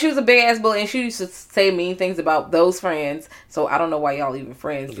 No, she was a big ass bully, and she used to say mean things about those friends. So I don't know why y'all even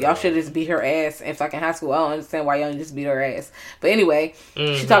friends. Y'all should just beat her ass in fucking high school. I don't understand why y'all just beat her ass. But anyway,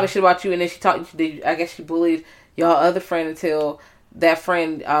 she talking shit about you, and then I guess she bullied y'all other friend until. That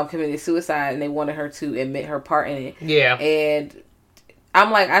friend committed suicide, and they wanted her to admit her part in it. Yeah. And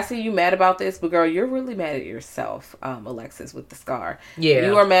I'm like, I see you mad about this, but girl, you're really mad at yourself, Alexis, with the scar. Yeah.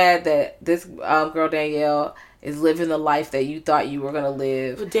 You are mad that this girl, Danielle, is living the life that you thought you were going to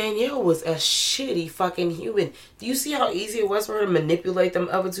live. But Danielle was a shitty fucking human. Do you see how easy it was for her to manipulate them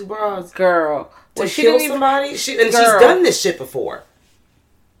other two bras? Girl. To kill somebody? She's done this shit before.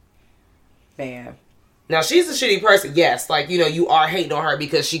 Man. Now, she's a shitty person, yes. Like, you know, you are hating on her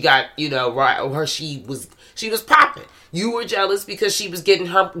because she got, you know, she was popping. You were jealous because she was getting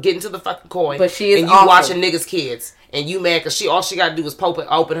to the fucking coin. But she is and you awful. watching niggas' kids. And you mad because all she got to do was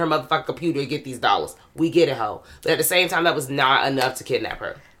open her motherfucking computer and get these dollars. We get it, ho. But at the same time, that was not enough to kidnap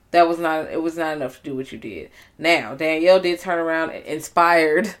her. It was not enough to do what you did. Now, Danielle did turn around and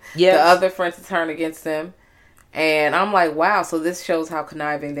inspired the other friends to turn against them. And I'm like, wow, so this shows how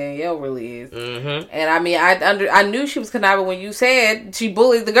conniving Danielle really is. Mm-hmm. And I mean, I knew she was conniving when you said she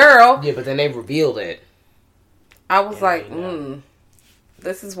bullied the girl. Yeah, but then they revealed it. I was like,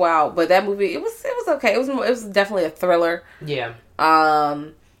 this is wild. But that movie, it was okay. It was definitely a thriller. Yeah.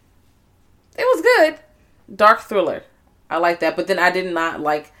 It was good. Dark thriller. I like that. But then I did not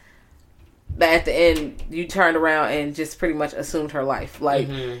like that at the end you turned around and just pretty much assumed her life. Like,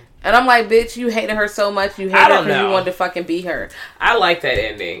 and I'm like, bitch, you hated her so much. You hated her because you wanted to fucking beat her. I like that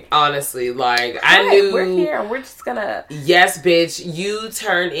ending, honestly. Like, I knew we're here and we're just gonna. Yes, bitch, you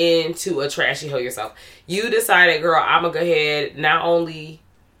turned into a trashy hoe yourself. You decided, girl, I'm gonna go ahead. Not only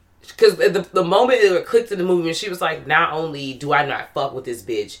because the moment it clicked in the movie, and she was like, not only do I not fuck with this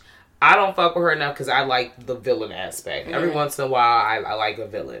bitch, I don't fuck with her enough because I like the villain aspect. Every once in a while, I like a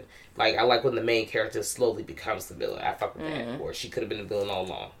villain. Like, I like when the main character slowly becomes the villain. I fuck with that. Or she could have been the villain all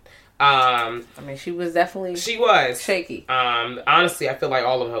along. I mean, she was definitely... She was. Shaky. Honestly, I feel like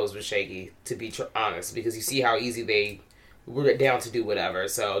all of the hoes were shaky, to be honest. Because you see how easy they were down to do whatever.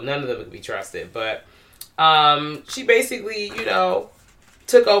 So, none of them could be trusted. But, she basically, you know,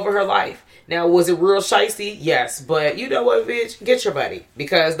 took over her life. Now, was it real shicey? Yes. But, you know what, bitch? Get your buddy.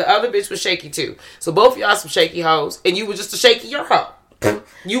 Because the other bitch was shaky, too. So, both of y'all some shaky hoes. And you were just a shakier hoe.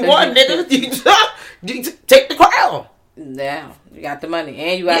 You won, nigga. You take the crown. Now, you got the money.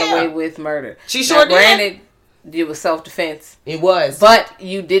 And you got away with murder. She sure did. Granted, it was self-defense. It was. But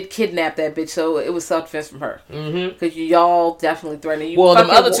you did kidnap that bitch, so it was self-defense from her. Because y'all definitely threatened you. Well, them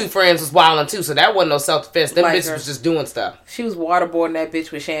other two friends was wilding too, so that wasn't no self-defense. Them bitches was just doing stuff. She was waterboarding that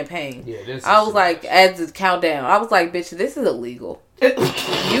bitch with champagne. Yeah, I was like, as the countdown, I was like, bitch, this is illegal.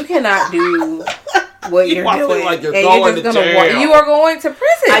 You cannot do... what you're doing. Like you're going to jail. You are going to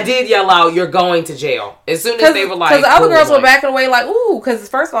prison. I did yell out, you're going to jail. As soon as they were like... Because the other girls were backing away like, ooh. Because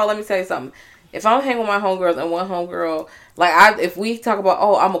first of all, let me tell you something. If I'm hanging with my homegirls and one homegirl... Like, if we talk about,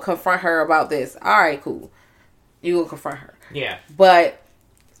 oh, I'm going to confront her about this. All right, cool. You going to confront her. Yeah. But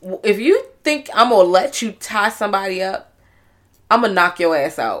if you think I'm going to let you tie somebody up, I'm going to knock your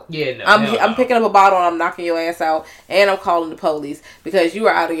ass out. Yeah, no. I'm picking up a bottle and I'm knocking your ass out. And I'm calling the police. Because you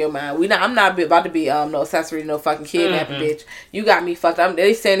are out of your mind. I'm not about to be no accessory, no fucking kidnapping, bitch. You got me fucked up.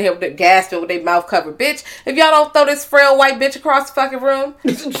 They standing here with their gasping with their mouth covered. Bitch, if y'all don't throw this frail white bitch across the fucking room.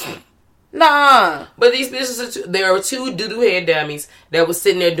 Nah. But these bitches, there were two doo-doo head dummies that was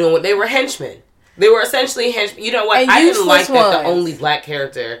sitting there doing what they were henchmen. They were essentially henchmen. You know what? I didn't like that the only black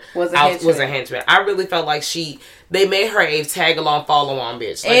character was a henchman. I really felt like they made her a tag-along, follow-on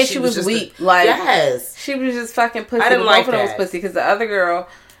bitch. Like, and she was weak. Like, yes. She was just fucking pussy. I didn't like that. Both of them was pussy. Because the other girl,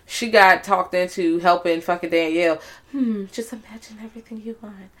 she got talked into helping fucking Danielle. Just imagine everything you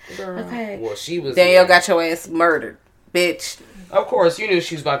want. Girl. Okay. Well, she was... Danielle got your ass murdered. Bitch. Of course, you knew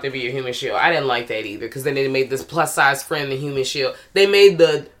she was about to be a human shield. I didn't like that either, because then they made this plus-size friend the human shield. They made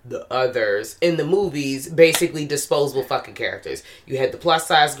the others in the movies basically disposable fucking characters. You had the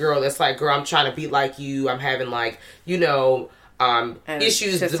plus-size girl that's like, girl, I'm trying to be like you. I'm having like, you know...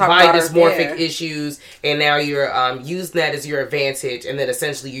 issues, divine dysmorphic issues, and now you're using that as your advantage, and then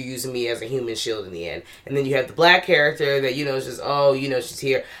essentially you're using me as a human shield in the end. And then you have the black character that, you know, is just, oh, you know, she's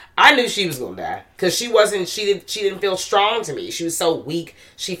here. I knew she was gonna die because she didn't feel strong to me. She was so weak.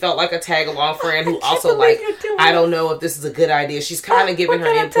 She felt like a tag along friend who also like, I don't know if this is a good idea. She's kind of giving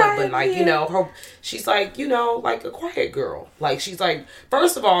her input, but like, you know, she's like, you know, like a quiet girl. Like, she's like,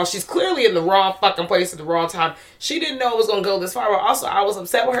 first of all, she's clearly in the wrong fucking place at the wrong time. She didn't know it was gonna go this far. But also, I was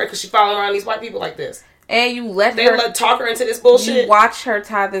upset with her because she following around these white people like this. And you let talk her into this bullshit. You watched her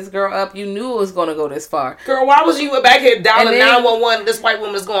tie this girl up. You knew it was going to go this far. Girl, why was you back here dialing 911? This white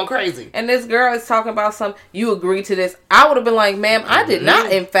woman's going crazy. And this girl is talking about you agreed to this. I would have been like, ma'am, I did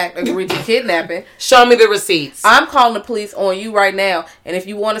not, in fact, agree to kidnapping. Show me the receipts. I'm calling the police on you right now. And if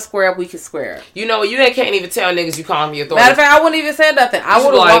you want to square up, we can square up. You know, you can't even tell niggas you calling the authorities. Matter of fact, I wouldn't even say nothing. I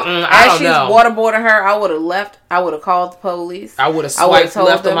would have, as she's waterboarding her, I would have left. I would have called the police. I would have swiped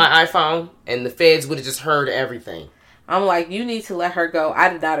left on my iPhone, and the feds would have just heard everything. I'm like, you need to let her go. I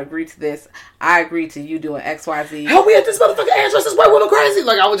did not agree to this. I agreed to you doing XYZ. How we at this motherfucking address? This white woman crazy.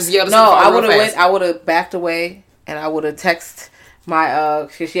 Like, I would just yell to I would have backed away, and I would have texted my,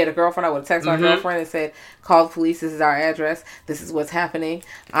 cause she had a girlfriend, I would have texted my girlfriend and said, call the police. This is our address. This is what's happening.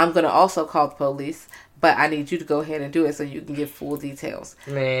 I'm going to also call the police. but I need you to go ahead and do it so you can get full details.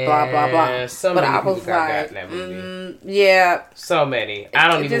 Man, blah blah blah. So but many I people was got like, in that movie. Yeah, so many. I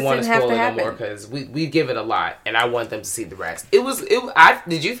don't even want to spoil it happen. no more because we give it a lot, and I want them to see the rest. Did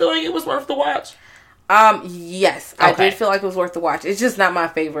you feel like it was worth the watch? Yes, okay. I did feel like it was worth the watch. It's just not my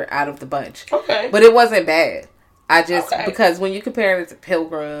favorite out of the bunch. Okay, but it wasn't bad. I just because when you compare it to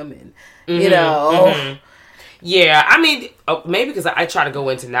Pilgrim and you know. Yeah, I mean, maybe because I try to go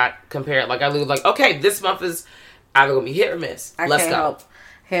into not compare it. Like, I look like, okay, this month is either going to be hit or miss. Let's go.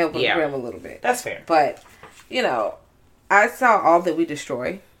 Help with Grim a little bit. That's fair. But, you know, I saw All That We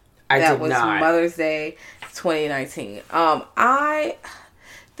Destroy. That was Mother's Day 2019.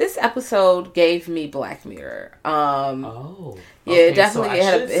 This episode gave me Black Mirror. Yeah, definitely.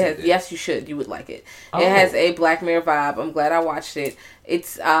 Yes, you should. You would like it. It has a Black Mirror vibe. I'm glad I watched it.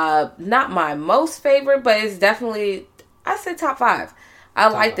 It's not my most favorite, but it's definitely, I say top 5. I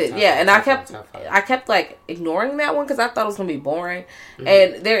liked it. Yeah, and I kept like ignoring that one because I thought it was gonna be boring.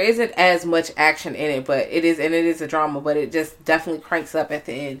 And there isn't as much action in it, but it is a drama. But it just definitely cranks up at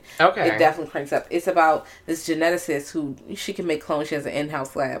the end. Okay, it definitely cranks up. It's about this geneticist who she can make clones. She has an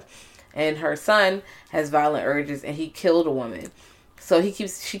in-house lab, and her son has violent urges, and he killed a woman. So she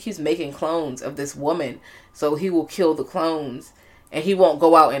keeps making clones of this woman, so he will kill the clones, and he won't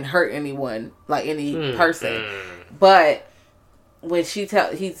go out and hurt anyone, like any person. But when he's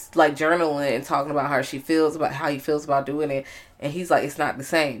like journaling and talking about how he feels about doing it, and he's like, it's not the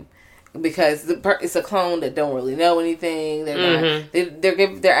same because it's a clone that don't really know anything. They're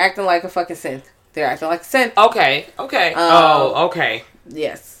not, they're acting like a fucking synth. They're acting like a synth. Okay. Okay.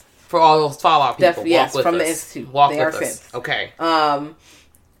 Yes. For all those Fallout people, yes, from the Institute. Walk with us. Okay.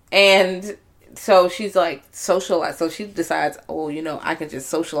 And so she's like socialize. So she decides, I can just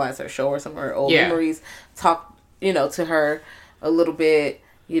socialize her, show her some of her old memories, talk, to her a little bit,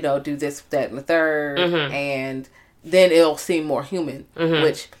 do this, that, and the third, and then it'll seem more human,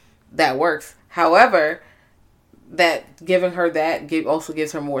 which that works. However, that giving her that also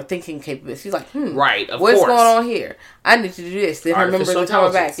gives her more thinking capability. She's like, right, what's going on here? I need to do this. Then her memories are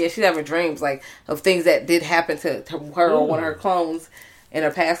coming back. Yeah, she's having dreams like of things that did happen to her or one of her clones in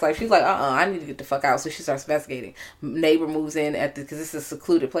her past life. She's like, I need to get the fuck out. So she starts investigating. Neighbor moves in because this is a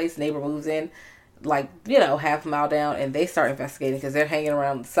secluded place. Neighbor moves in, like, half a mile down, and they start investigating because they're hanging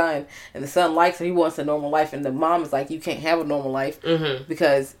around the son, and the son likes her. He wants a normal life, and the mom is like, you can't have a normal life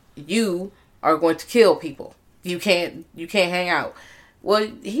because you are going to kill people. You can't hang out. Well,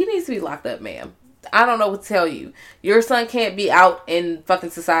 he needs to be locked up, ma'am. I don't know what to tell you. Your son can't be out in fucking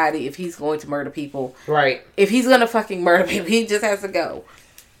society if he's going to murder people. Right. If he's going to fucking murder people, he just has to go.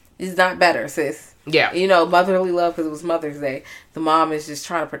 He's not better, sis. Yeah. Motherly love because it was Mother's Day. The mom is just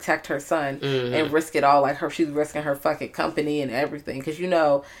trying to protect her son and risk it all. Like she's risking her fucking company and everything. Because,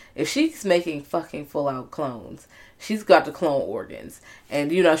 if she's making fucking full out clones, she's got to clone organs. And,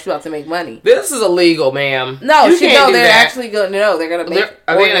 she's about to make money. This is illegal, ma'am. No, they're actually going to know. They're going to make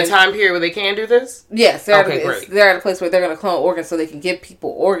Are they in a time period where they can do this? Yes. They're at a place where they're going to clone organs so they can give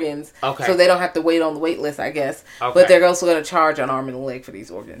people organs. Okay. So they don't have to wait on the wait list, I guess. Okay. But they're also going to charge an arm and a leg for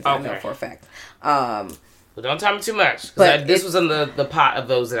these organs. I know for a fact. Well, don't tell me too much. Because this was in the pot of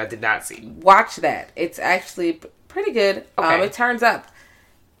those that I did not see. Watch that. It's actually pretty good. Okay. It turns up.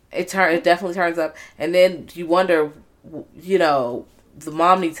 It definitely turns up. And then you wonder, the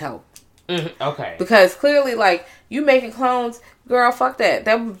mom needs help. Okay. Because clearly, like, you making clones, girl, fuck that.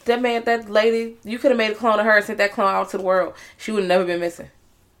 That lady, you could have made a clone of her and sent that clone out to the world. She would have never been missing.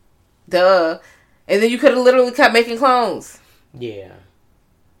 Duh. And then you could have literally kept making clones. Yeah.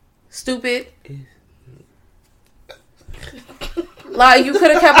 Stupid. Like, you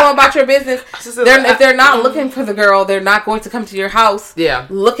could have kept on about your business. If they're not looking for the girl, they're not going to come to your house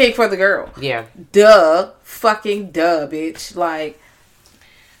looking for the girl. Yeah. Duh. Fucking duh, bitch. Like,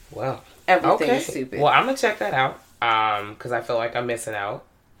 well, everything is stupid. Well, I'm going to check that out because I feel like I'm missing out.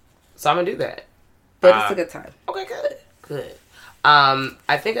 So I'm going to do that. But it's a good time. Okay, good.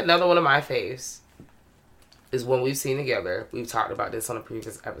 I think another one of my faves is When We've Seen Together. We've talked about this on a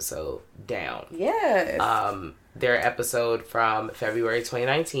previous episode, Down. Yes. Their episode from February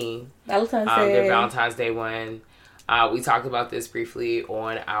 2019. Valentine's Day. Their Valentine's Day one. We talked about this briefly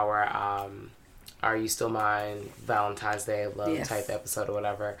on our Are You Still Mine Valentine's Day love type episode or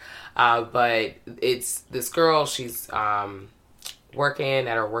whatever. But it's this girl, she's working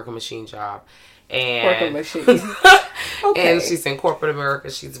at her working machine job. And and she's in corporate America.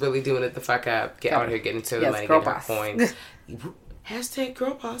 She's really doing it the fuck up. Out here getting to the money, getting her coins. Hashtag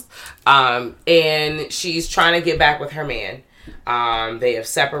girl boss. And she's trying to get back with her man. They have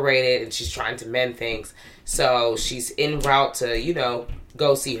separated and she's trying to mend things. So she's en route to,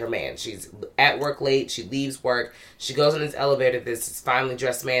 go see her man. She's at work late. She leaves work. She goes in this elevator. This is finely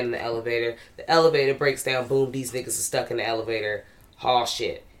dressed man in the elevator. The elevator breaks down. Boom, these niggas are stuck in the elevator. Haul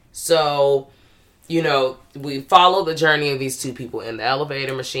shit. So, you know, we follow the journey of these two people in the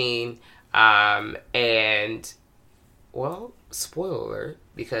elevator machine. And, well, spoiler alert,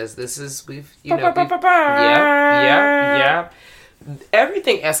 because this is, yeah.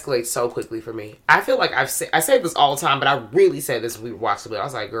 Everything escalates so quickly for me. I feel like I say this all the time, but I really said this when we watched it. I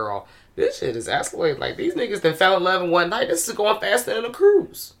was like, girl, this shit is escalating. Like, these niggas that fell in love in one night, this is going faster than a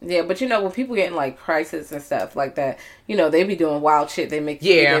cruise. Yeah, but you know, when people get in, like, crisis and stuff like that, you know, they be doing wild shit. They make...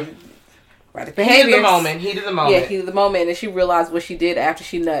 Right, heat of the moment. Yeah, heat of the moment. And she realized what she did after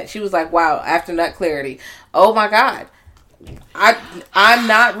she nut. She was like, wow, after nut clarity. Oh, my God. I'm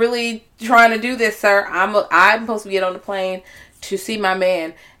not really trying to do this, sir. I'm supposed to get on the plane to see my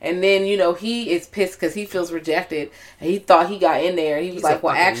man, and then, you know, he is pissed because he feels rejected, and he thought he got in there, and he was like,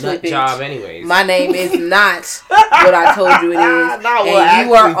 well, actually, bitch, job anyways. My name is not what I told you it is, and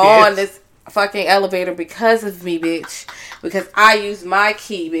you are on this fucking elevator because of me, bitch, because I used my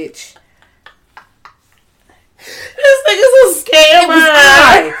key, bitch. This nigga's a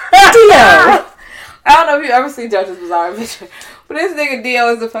scammer. Dio. I don't know if you ever seen JoJo's Bizarre Adventure, but this nigga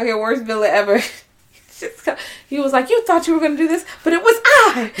Dio is the fucking worst villain ever. He was like, you thought you were going to do this, but it was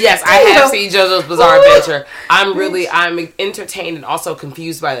I. Yes, I have seen JoJo's Bizarre Adventure. I'm entertained and also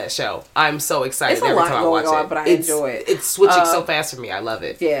confused by that show. I'm so excited every time I watch it. But I enjoy it. It's switching so fast for me. I love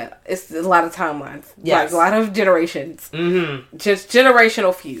it. Yeah, it's a lot of timelines. Yes. Like, a lot of generations. Mm-hmm. Just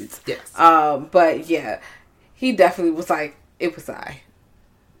generational feuds. Yes. But yeah, he definitely was like, it was I.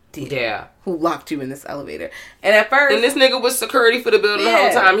 Yeah. Who locked you in this elevator. And at first... And this nigga was security for the building the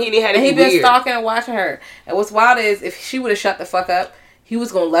whole time. He been stalking and watching her. And what's wild is, if she would have shut the fuck up, he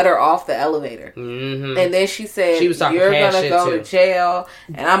was going to let her off the elevator. Mm-hmm. And then she said, you're going to go to jail,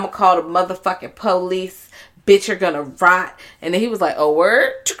 and I'm going to call the motherfucking police. Bitch, you're going to rot. And then he was like, oh,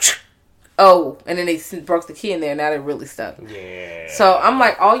 word? Oh. And then they broke the key in there, and now they're really stuck. Yeah. So I'm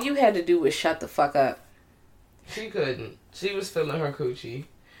like, all you had to do was shut the fuck up. She couldn't. She was feeling her coochie.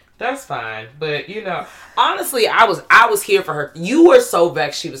 That's fine. But, you know, honestly, I was here for her. You were so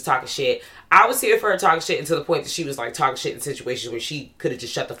vexed she was talking shit. I was here for her talking shit until the point that she was, like, talking shit in situations where she could have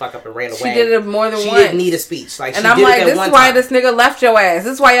just shut the fuck up and ran away. She did it more than once. She didn't need a speech. Like, and I'm like, this is why this nigga left your ass.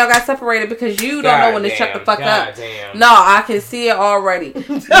 This is why y'all got separated, because you don't know when to shut the fuck up. Damn. No, I can see it already.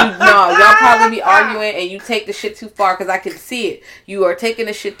 Y'all probably be arguing and you take the shit too far, because I can see it. You are taking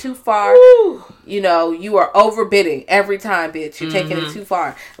the shit too far. Woo. You know, you are overbidding every time, bitch. You're taking it too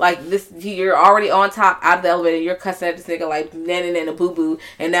far. Like, this, you're already on top, out of the elevator. You're cussing at this nigga like nanny and a boo-boo.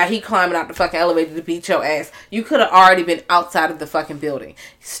 And now he climbing out the fucking elevator to beat your ass. You could have already been outside of the fucking building.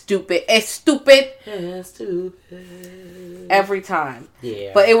 Stupid. It's stupid. It's stupid. Every time.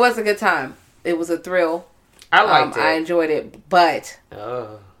 Yeah. But it was a good time. It was a thrill. I liked it. I enjoyed it. But,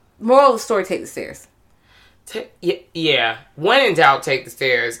 moral of the story, take the stairs. Yeah. When in doubt, take the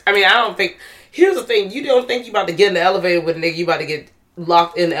stairs. I mean, I don't think... Here's the thing. You don't think you about to get in the elevator with a nigga. You about to get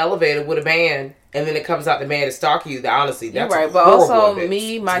locked in the elevator with a man. And then it comes out the man is stalking you. Honestly, that's right. But also,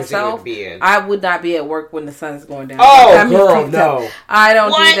 me, myself, I would not be at work when the sun's going down. Oh, girl, no. I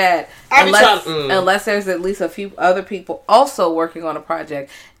don't do that. Unless there's at least a few other people also working on a project.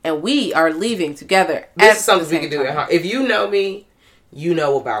 And we are leaving together. This is something we can do at home. If you know me, you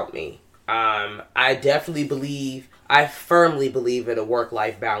know about me. I firmly believe in a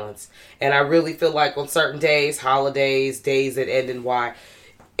work-life balance. And I really feel like on certain days, holidays, days that end in Y,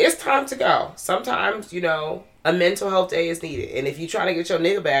 it's time to go. Sometimes, you know, a mental health day is needed. And if you try to get your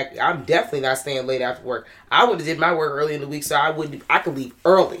nigga back, I'm definitely not staying late after work. I would have did my work early in the week, so I could leave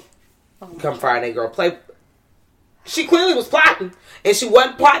early. Come Friday, girl. She clearly was plotting, and she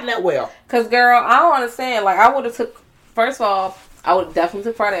wasn't plotting that well. Because, girl, I don't understand. Like, I would have took, first of all, I would definitely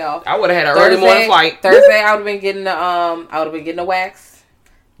took Friday off. I would have had an early morning flight. Thursday, I would have been getting the wax,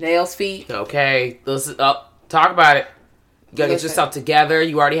 nails, feet. Okay, listen up. Talk about it. You gotta get yourself together.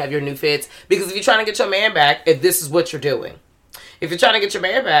 You already have your new fits. Because if you're trying to get your man back, if this is what you're doing, if you're trying to get your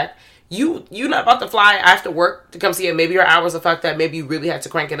man back, you not about to fly after work to come see him. Maybe your hours are fucked up. Maybe you really had to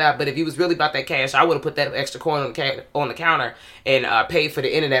crank it up. But if you was really about that cash, I would have put that extra coin on the counter and paid for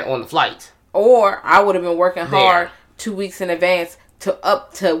the internet on the flight. Or I would have been working hard 2 weeks in advance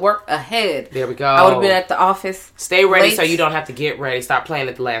to work ahead. There we go. I would have been at the office. Stay ready so you don't have to get ready. Stop playing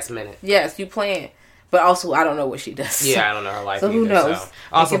at the last minute. Yes, you playing. But also, I don't know what she does. Yeah, I don't know her life. So who knows? So.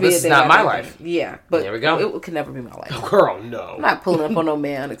 Also, this is not my life. Yeah, but there we go. It could never be my life. Oh, girl, no. I'm not pulling up on no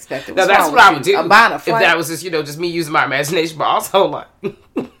man unexpected. No, that's what I would do. I'm buying a flight. If that was just, just me using my imagination, but also like,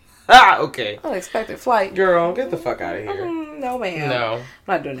 Okay. Unexpected flight. Girl, get the fuck out of here. No, ma'am. No. I'm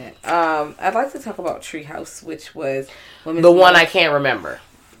not doing that. I'd like to talk about Treehouse, which was the one I can't remember.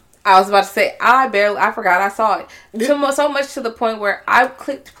 I was about to say, I forgot I saw it. So much to the point where I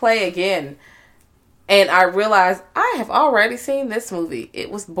clicked play again, and I realized I have already seen this movie. It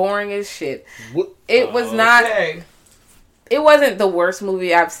was boring as shit. It was not... It wasn't the worst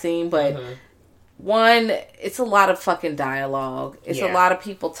movie I've seen, but... One, it's a lot of fucking dialogue. It's a lot of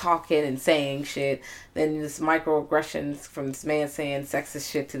people talking and saying shit. Then this microaggressions from this man saying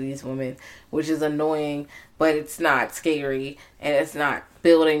sexist shit to these women, which is annoying, but it's not scary, and it's not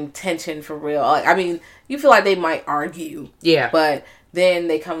building tension for real. I mean, you feel like they might argue. Yeah. But then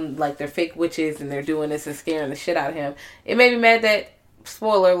they come like they're fake witches and they're doing this and scaring the shit out of him. It made me mad that...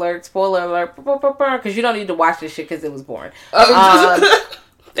 Spoiler alert, because you don't need to watch this shit because it was boring.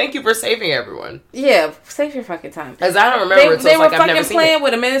 Thank you for saving everyone. Yeah, save your fucking time. Because I don't remember it, so they were like I've never fucking seen playing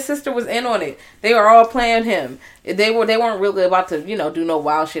with him, and his sister was in on it. They were all playing him. They weren't really about to, do no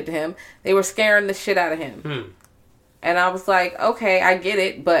wild shit to him. They were scaring the shit out of him. And I was like, okay, I get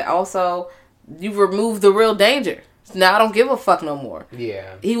it, but also, you removed the real danger. Now I don't give a fuck no more.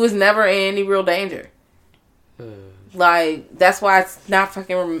 Yeah. He was never in any real danger. Like, that's why it's not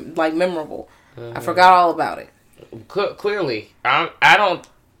fucking, like, memorable. I forgot all about it. Clearly.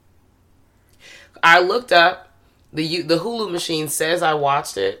 I looked up. The Hulu machine says I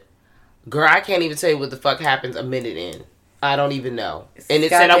watched it. Girl, I can't even tell you what the fuck happens a minute in. I don't even know. And it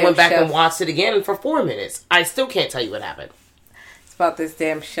said I went back and watched it again for 4 minutes. I still can't tell you what happened. It's about this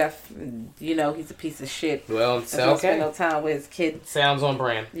damn chef. He's a piece of shit. Well, it's okay. Spend no time with his kid. Sounds on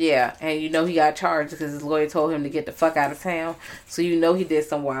brand. Yeah, and he got charged because his lawyer told him to get the fuck out of town. So he did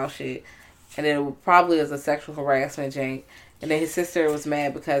some wild shit. And then it probably was a sexual harassment jank. And then his sister was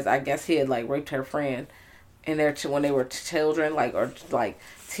mad because I guess he had like raped her friend, and when they were children, or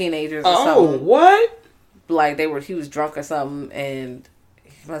teenagers or something. Oh, what? Like he was drunk or something, and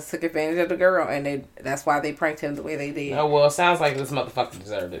he must took advantage of the girl, and that's why they pranked him the way they did. Oh well, it sounds like this motherfucker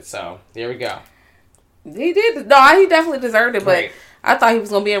deserved it. So there we go. He did. No, he definitely deserved it, but right. I thought he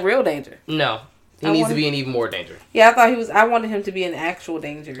was gonna be in real danger. No. He needs to be in even more danger. Yeah, I wanted him to be in actual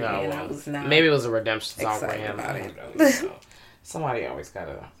danger, and I was not. Maybe it was a redemption song for him. About it. Really know. Somebody always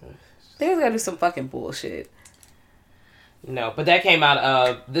gotta. They always gotta do some fucking bullshit. No, but that came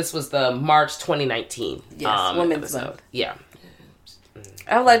out. This was the March 2019. Yes, Women's Month. Yeah.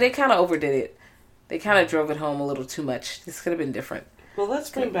 I was like, they kind of overdid it. They kind of drove it home a little too much. This could have been different. Well, let's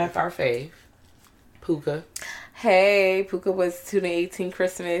bring back our fave, Puka. Hey, Puka was 2018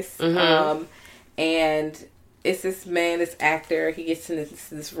 Christmas. And it's this man, this actor. He gets in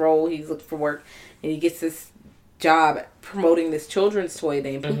this role. He's looking for work, and he gets this job promoting this children's toy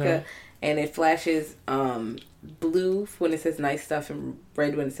named Puka, and it flashes blue when it says nice stuff and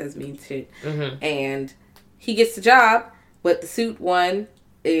red when it says mean shit. And he gets the job, but the suit one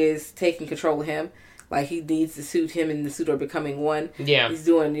is taking control of him. Like, he needs the suit. Him and the suit are becoming one. Yeah, he's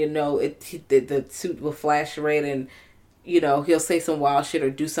doing the suit will flash red, and he'll say some wild shit or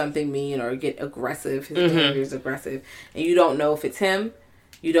do something mean or get aggressive. His behavior is aggressive, and you don't know if it's him.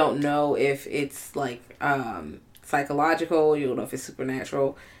 You don't know if it's psychological. You don't know if it's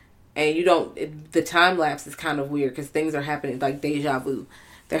supernatural, and the time lapse is kind of weird because things are happening like deja vu.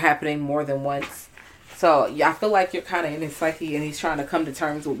 They're happening more than once. So yeah, I feel like you're kind of in his psyche, and he's trying to come to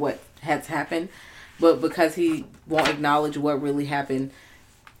terms with what has happened, but because he won't acknowledge what really happened,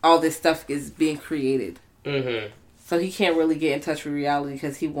 all this stuff is being created. So he can't really get in touch with reality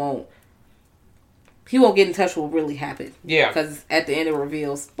because he won't get in touch with what really happened. Yeah. Because at the end it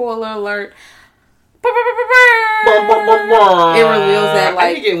reveals, spoiler alert, it reveals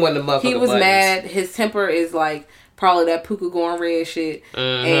that he was mad. His temper is probably that Puka going red shit.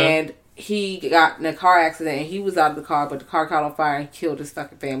 And he got in a car accident and he was out of the car, but the car caught on fire and killed his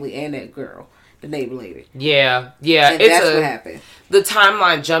fucking family and that girl. The neighbor lady. Yeah. And that's what happened. The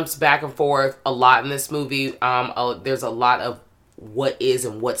timeline jumps back and forth a lot in this movie. There's a lot of what is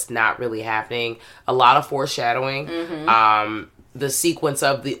and what's not really happening. A lot of foreshadowing. The sequence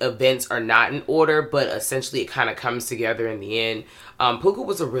of the events are not in order, but essentially it kind of comes together in the end. Puka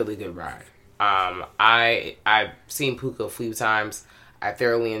was a really good ride. I've seen Puka a few times. I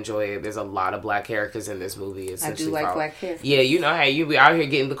thoroughly enjoy it. There's a lot of black characters in this movie. I do like black characters. Yeah, hey, you be out here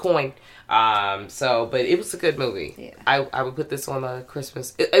getting the coin. But it was a good movie. Yeah. I would put this on a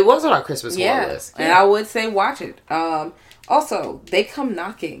Christmas. It was on our Christmas horror list. Yeah. And I would say watch it. Also, They Come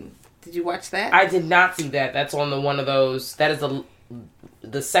Knocking. Did you watch that? I did not see that. That's on one of those. That is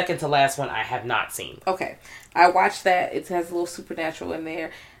the second to last one I have not seen. Okay. I watched that. It has a little supernatural in there.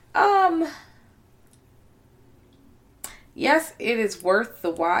 yes, it is worth the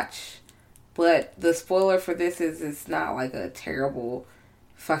watch, but the spoiler for this is it's not like a terrible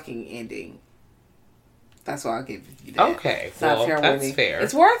fucking ending. That's why I'll give you that. Okay, it's not terrible that's ending. fair.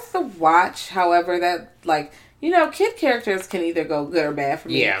 It's worth the watch. However, that like. Kid characters can either go good or bad for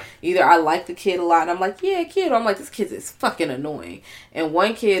me. Yeah. Either I like the kid a lot and I'm like, yeah, kid. Or I'm like, this kid is fucking annoying. And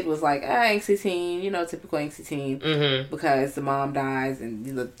one kid was like, angsty teen, typical angsty teen. Mm-hmm. Because the mom dies and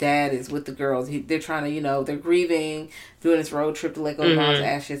the dad is with the girls. They're trying to, they're grieving, doing this road trip to let go of mom's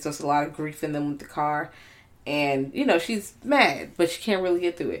ashes. So it's a lot of grief in them with the car. And, she's mad, but she can't really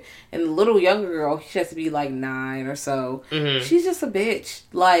get through it. And the little younger girl, she has to be like 9 or so. Mm-hmm. She's just a bitch.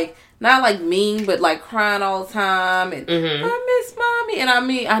 Like, not like mean, but like crying all the time. And I miss mommy. And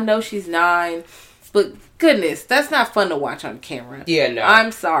I know she's 9, but goodness, that's not fun to watch on camera. Yeah, no.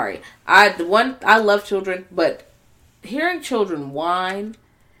 I'm sorry. I love children, but hearing children whine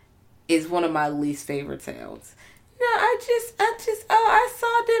is one of my least favorite sounds. No, I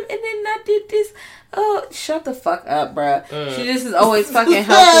saw them and then I did this. Oh, shut the fuck up, bruh. She just is always fucking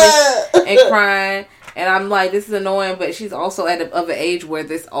helpless and crying. And I'm like, this is annoying, but she's also of an age where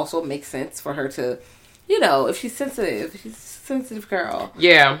this also makes sense for her to, if she's sensitive a sensitive girl.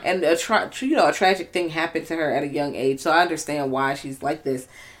 Yeah. And a tragic thing happened to her at a young age, so I understand why she's like this.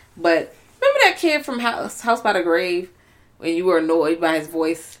 But remember that kid from House by the Grave? When you were annoyed by his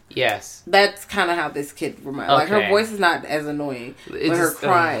voice? Yes. That's kind of how this kid reminds. Like, her voice is not as annoying. But her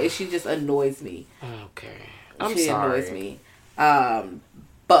crying, she just annoys me. Okay. She annoys me. But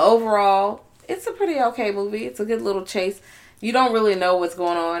overall, it's a pretty okay movie. It's a good little chase. You don't really know what's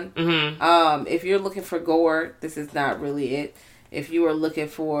going on. Mm-hmm. If you're looking for gore, this is not really it. If you are looking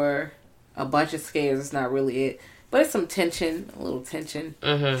for a bunch of scares, it's not really it. But it's some tension, a little tension.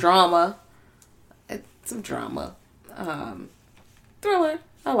 Mm-hmm. Drama. Some drama. Thriller.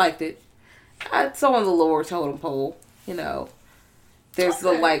 I liked it. It's on the lower totem pole. There's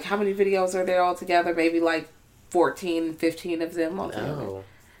how many videos are there altogether? Maybe like 14, 15 of them altogether.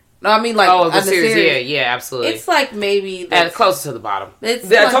 No, I mean the series. Yeah, absolutely. It's like maybe closer to the bottom.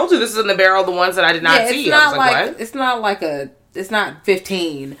 I told you this is in the barrel. The ones that I did not see. Not what? It's not it's not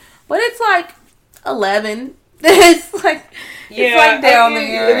 15, but it's like 11. It's like. It's like down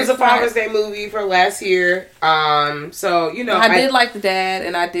there. It was a Father's Day movie for last year. So, I did like the dad,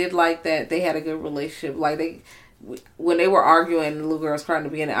 and I did like that they had a good relationship. Like, when they were arguing, the little girl's crying to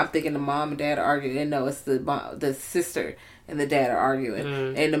begin, I'm thinking the mom and dad are arguing. And no, it's the sister and the dad are arguing.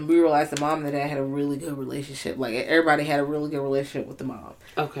 Mm. And then we realized the mom and the dad had a really good relationship. Like, everybody had a really good relationship with the mom.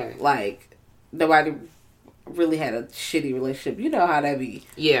 Okay. Like, nobody really had a shitty relationship. You know how that be.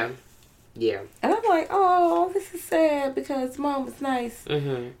 Yeah. Yeah. And I'm like, oh, this is sad because mom was nice.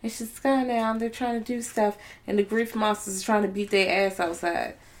 Mm-hmm. And she's gone now and they're trying to do stuff. And the grief monsters are trying to beat their ass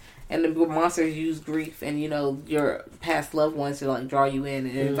outside. And the monsters use grief and, your past loved ones to, like, draw you in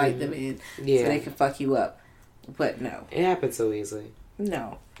and invite them in so they can fuck you up. But no. It happens so easily.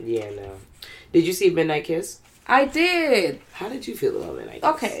 No. Yeah, no. Did you see Midnight Kiss? I did. How did you feel about Midnight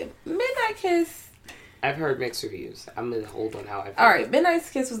Kiss? Okay. Midnight Kiss. I've heard mixed reviews. I'm going to hold on how I feel. All right. Midnight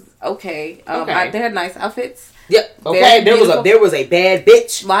Kiss was okay. They had nice outfits. Yep. Okay. There was a bad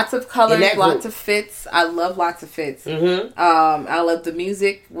bitch. Lots of colors, lots of fits. I love lots of fits. Mm-hmm. I love the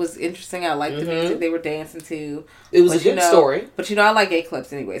music. Was interesting. I liked the music they were dancing to. It was a good story. But I like gay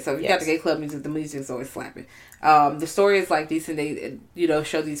clubs anyway. So if you got the gay club music, the music is always slapping. The story is like decent. They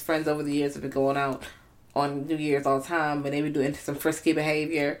show these friends over the years have been going out on New Year's all the time, and they would do into some frisky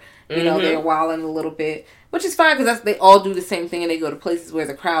behavior. They're wilding a little bit, which is fine because they all do the same thing, and they go to places where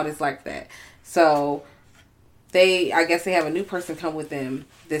the crowd is like that. So I guess they have a new person come with them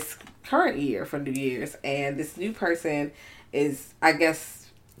this current year for New Year's, and this new person is, I guess,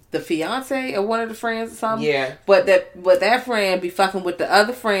 the fiance of one of the friends or something. Yeah. But that friend be fucking with the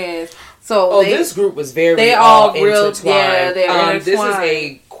other friends. So this group was they all intertwined. Yeah, they're intertwined. This is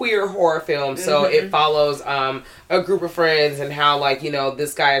a queer horror film, so it follows a group of friends and how, like,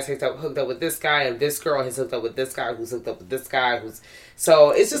 this guy is hooked up with this guy, and this girl has hooked up with this guy, who's hooked up with this guy,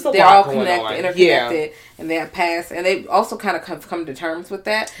 so it's just they're all connected, interconnected, and they have past, and they also kind of come to terms with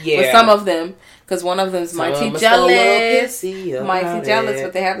that. Yeah. With some of them, because one of them's mighty jealous,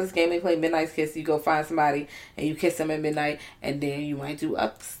 but they have this game they play, Midnight Kiss. You go find somebody and you kiss them at midnight, and then you might do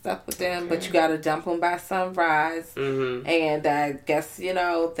stuff with them, but you gotta dump them by sunrise, and I guess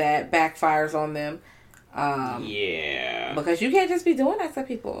that backfires on them. Because you can't just be doing that to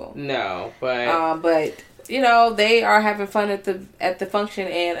people. No, but they are having fun at the function,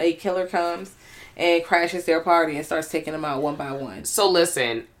 and a killer comes and crashes their party and starts taking them out one by one. So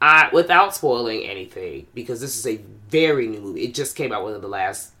listen, without spoiling anything, because this is a very new movie. It just came out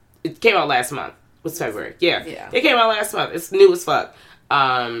It came out last month. It's February. Yeah. It came out last month. It's new as fuck.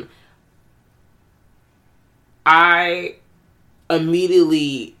 I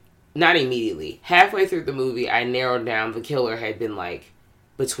not immediately, halfway through the movie, I narrowed down the killer had been, like,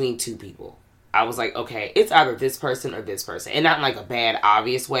 between two people. I was like, okay, it's either this person or this person. And not in, like, a bad,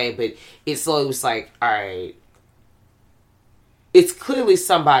 obvious way, but it slowly was like, all right, it's clearly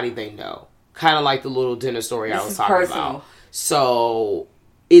somebody they know. Kind of like the little dinner story I was talking about. So,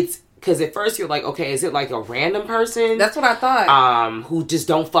 it's, because at first you're like, okay, is it like a random person? That's what I thought. Who just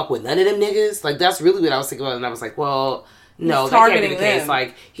don't fuck with none of them niggas? Like, that's really what I was thinking about. And I was like, well, no, that can't be the case.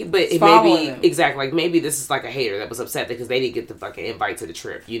 Like, it may be, exactly, like, maybe this is like a hater that was upset because they didn't get the fucking invite to the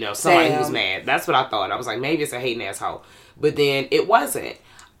trip. You know, somebody who's mad. That's what I thought. I was like, maybe it's a hating asshole. But then it wasn't.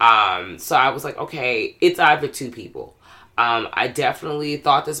 So I was like, okay, it's either two people. I definitely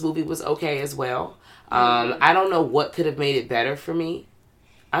thought this movie was okay as well. I don't know what could have made it better for me.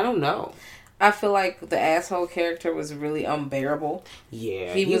 I don't know. I feel like the asshole character was really unbearable.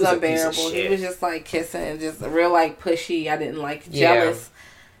 Yeah. He was unbearable. He was just like kissing and just real like pushy. I didn't like jealous.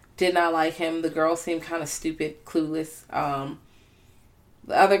 Did not like him. The girl seemed kind of stupid, clueless.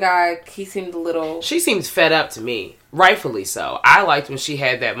 The other guy, he seemed a little... She seemed fed up to me. Rightfully so. I liked when she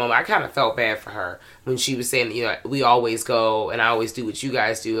had that moment. I kind of felt bad for her when she was saying, you know, we always go and I always do what you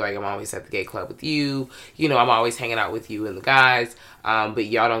guys do. Like, I'm always at the gay club with you. You know, I'm always hanging out with you and the guys. But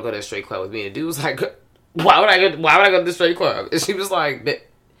y'all don't go to the straight club with me. And the dude was like, why would I go to the straight club? And she was like,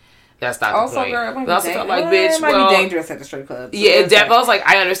 that's not the point. Girl, but I also felt like, bitch, it might be dangerous at the straight club. So yeah, I was like,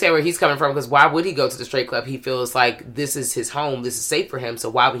 I understand where he's coming from, because why would he go to the straight club? He feels like this is his home, this is safe for him, so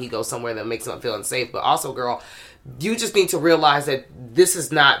why would he go somewhere that makes him feel unsafe? But also, girl, you just need to realize that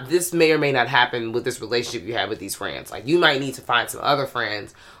this may or may not happen with this relationship you have with these friends. Like, you might need to find some other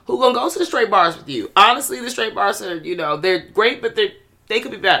friends who gonna go to the straight bars with you. Honestly, the straight bars are, you know, they're great, but they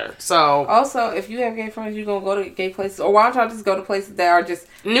could be better. So also, if you have gay friends, you're gonna go to gay places, or why don't y'all just go to places that are just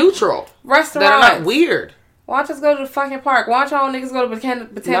neutral, restaurants that are not weird? Why don't you just go to the fucking park? Why don't y'all niggas go to Botanical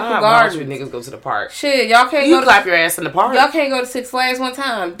Gardens? Why don't you niggas go to the park? Shit, y'all can't go clap your ass in the park. Y'all can't go to Six Flags one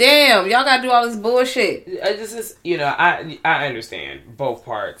time. Damn, y'all gotta do all this bullshit. This is, you know, I understand both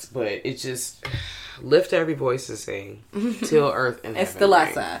parts, but it's just lift every voice and sing till earth and heaven. It's the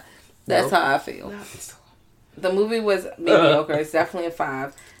last side. That's how I feel. The movie was mediocre. It's definitely a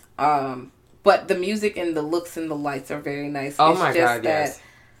 5. But the music and the looks and the lights are very nice. Oh, my God, yes.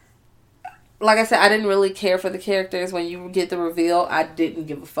 Like I said, I didn't really care for the characters. When you get the reveal, I didn't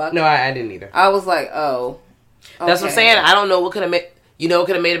give a fuck. No, I didn't either. I was like, oh. Okay. That's what I'm saying. I don't know what could have made... You know what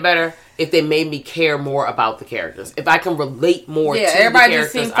could have made it better? If they made me care more about the characters. If I can relate more to the characters, everybody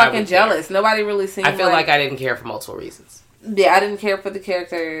just seemed fucking jealous. Nobody really seemed I feel like I didn't care for multiple reasons. Yeah, I didn't care for the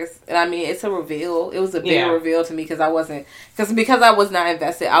characters. And I mean, it's a reveal. It was a big reveal to me because I wasn't... Because I was not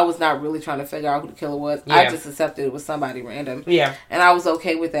invested. I was not really trying to figure out who the killer was. Yeah. I just accepted it was somebody random. Yeah. And I was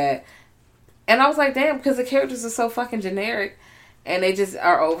okay with that. And I was like, damn, because the characters are so fucking generic. And they just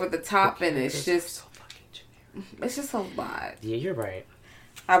are over the top. And it's just... So fucking generic. It's just a lot. Yeah, you're right.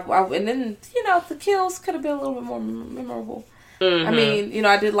 And then, you know, the kills could have been a little bit more memorable. Mm-hmm. I mean, you know,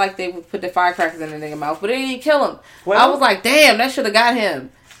 I did like they would put the firecrackers in the nigga mouth, but they didn't kill him. Well, I was like, damn, that should have got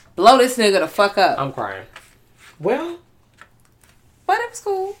him. Blow this nigga the fuck up. I'm crying. Well. But it was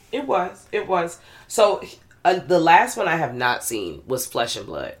cool. It was. So, the last one I have not seen was Flesh and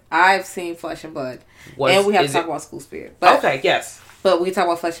Blood. I've seen Flesh and Blood. And we have to talk about School Spirit. But, okay, yes. But we can talk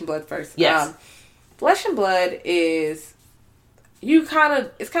about Flesh and Blood first. Yes. Flesh and Blood is... it's kind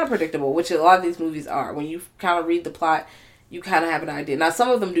of predictable, which a lot of these movies are. When you kind of read the plot, you kind of have an idea. Now, some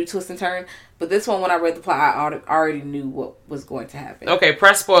of them do twist and turn, but this one, when I read the plot, I already knew what was going to happen. Okay,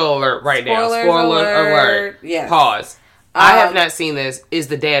 press spoiler alert right now. Spoiler alert. Yes. Pause. I have not seen this. Is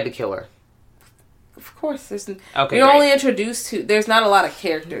the dad the killer? Of course. You're great. only introduced to... There's not a lot of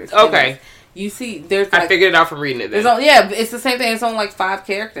characters. Okay. You see, there's... I figured it out from reading it then. It's the same thing. There's only like 5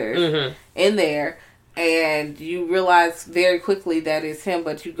 characters in there. And you realize very quickly that it's him,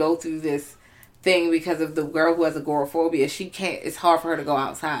 but you go through this thing because of the girl who has agoraphobia. She can't... It's hard for her to go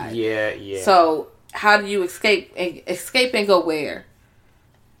outside. Yeah. So, how do you escape? Escape and go where?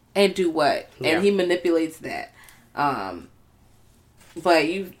 And do what? Yeah. And he manipulates that. But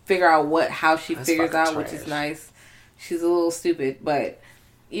you figure out how she figures out, which is nice. She's a little stupid, but,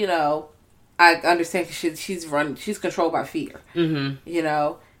 you know, I understand because she's controlled by fear. Mm-hmm. You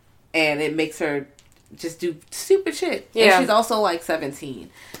know? And it makes her... just do stupid shit. Yeah. And she's also like 17.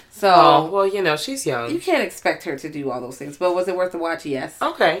 So, well, you know, she's young. You can't expect her to do all those things. But was it worth the watch? Yes.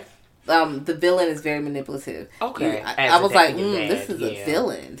 Okay. The villain is very manipulative. Okay. I was like, this is a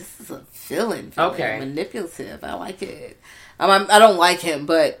villain. This is a villain. Okay. Manipulative. I like it. I don't like him,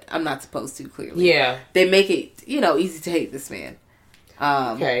 but I'm not supposed to, clearly. Yeah. They make it, easy to hate this man.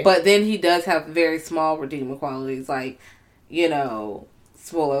 Okay. But then he does have very small redeeming qualities, like,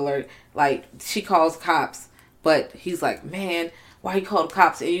 spoiler alert, like, she calls cops, but he's like, man, why he called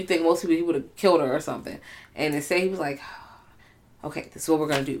cops? And you think most people, he would have killed her or something. And instead he was like, okay, this is what we're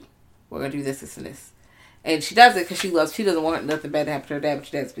going to do. We're going to do this, and this. And she does it because she doesn't want nothing bad to happen to her dad,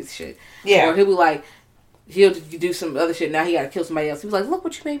 but your dad's a piece of shit. Yeah. Or he'll be like, he'll do some other shit. Now he got to kill somebody else. He was like, look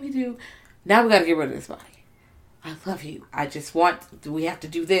what you made me do. Now we got to get rid of this body. I love you. I just we have to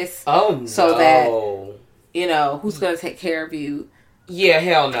do this. Oh, no. So that, who's going to take care of you? Yeah,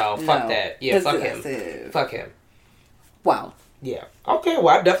 hell no. Fuck that. Yeah, fuck him. Fuck him. Wow. Yeah. Okay,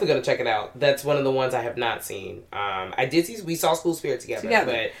 well, I'm definitely going to check it out. That's one of the ones I have not seen. We saw School Spirit together.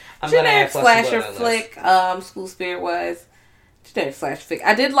 But I'm going to add slasher flick, School Spirit was. Generic slasher flick.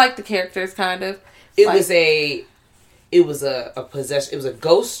 I did like the characters, kind of. It was a possession. It was a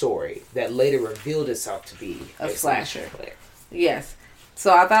ghost story that later revealed itself to be a slasher flick. Yes.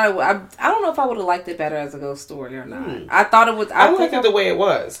 So I thought I don't know if I would have liked it better as a ghost story or not. I thought it was. I liked it the way it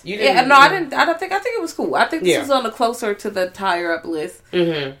was. You didn't? Yeah, no, I didn't. I think it was cool. I think this was on the closer to the tire up list.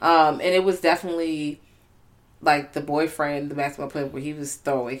 Mm-hmm. And it was definitely like the boyfriend, the basketball player, where he was a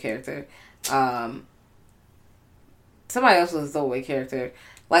throwaway character. Somebody else was a throwaway character.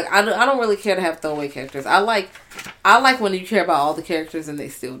 Like I don't really care to have throwaway characters. I like when you care about all the characters and they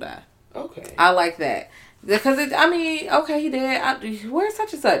still die. Okay. I like that. Because, okay, he did. Where's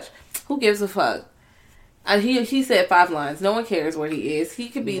such and such? Who gives a fuck? He said 5 lines. No one cares where he is. He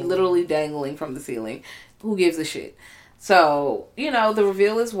could be literally dangling from the ceiling. Who gives a shit? So, the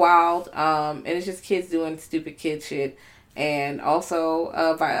reveal is wild. And it's just kids doing stupid kid shit. And also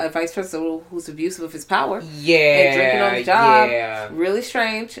a vice principal who's abusive of his power. Yeah. And drinking on the job. Yeah. Really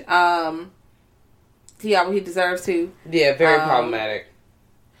strange. He deserves to. Yeah, very problematic.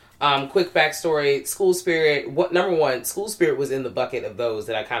 Quick backstory, School Spirit, number one, School Spirit was in the bucket of those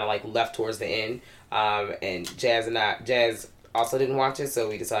that I kind of like left towards the end. And Jazz also didn't watch it, so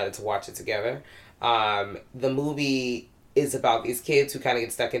we decided to watch it together. The movie is about these kids who kind of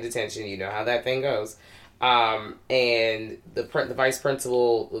get stuck in detention. You know how that thing goes. And the vice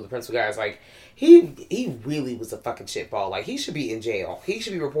principal, the principal guy is like, he really was a fucking shitball. Like, he should be in jail. He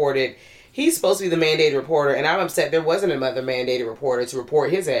should be reported. He's supposed to be the mandated reporter, and I'm upset there wasn't another mandated reporter to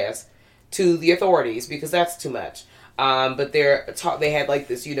report his ass to the authorities, because that's too much. But they had like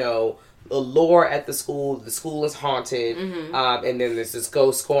this, a lore at the school is haunted, and then there's this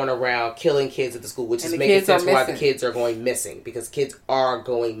ghost going around killing kids at the school, which is making sense why the kids are going missing, because kids are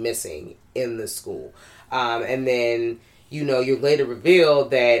going missing in the school. And then, you later reveal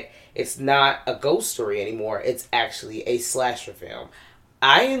that it's not a ghost story anymore, it's actually a slasher film.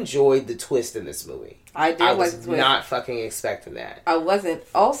 I enjoyed the twist in this movie. I was not fucking expecting that. I wasn't.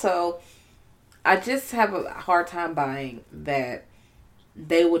 Also, I just have a hard time buying that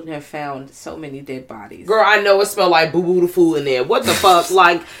they wouldn't have found so many dead bodies. Girl, I know it smelled like boo-boo the food in there. What the fuck?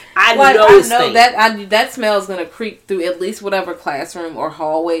 I know that smell is going to creep through at least whatever classroom or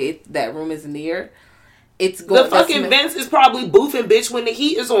hallway that room is near. It's going. The fucking vents is probably boofing, bitch, when the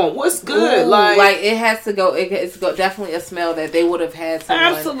heat is on. What's good? Ooh, it has to go. It's definitely a smell that they would have had. Someone,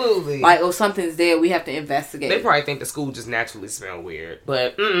 absolutely. Something's there. We have to investigate. They probably think the school just naturally smell weird,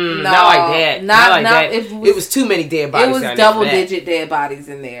 but not like that. Not like that. It was too many dead bodies. It was double-digit dead bodies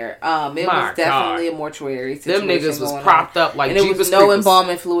in there. It was definitely a mortuary situation. Them niggas was propped up like Jeepers Creepers. And it was no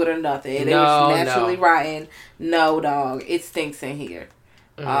embalming fluid or nothing. It was naturally rotten. No, dog. It stinks in here.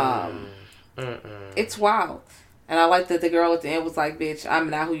 It's wild. And I like that the girl at the end was like, bitch, I'm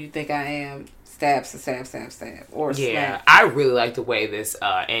not who you think I am. Stab, stab, stab, stab. Or yeah, I really like the way this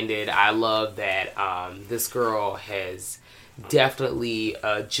ended. I love that this girl has definitely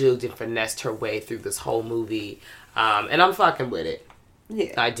jugged and finessed her way through this whole movie. And I'm fucking with it.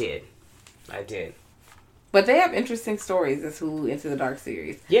 Yeah. I did. But they have interesting stories, this Hulu Into the Dark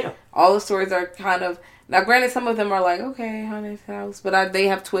series. Yeah. All the stories are kind of... Now, granted, some of them are like, okay, Haunted House. But they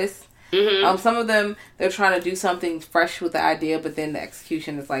have twists. Mm-hmm. Some of them, they're trying to do something fresh with the idea, but then the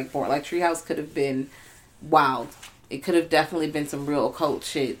execution is like boring. Like Treehouse could have been wild. It could have definitely been some real occult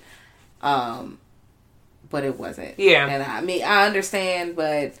shit. But it wasn't. Yeah. And I understand,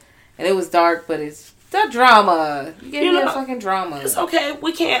 and it was dark, but it's the drama. You get the fucking drama. It's okay.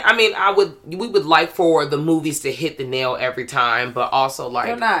 We can't, we would like for the movies to hit the nail every time, but also like...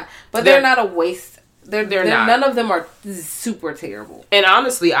 They're not. But they're not a waste. They're not. None of them are super terrible. And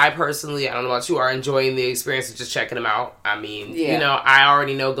honestly, I personally, I don't know about you, are enjoying the experience of just checking them out. I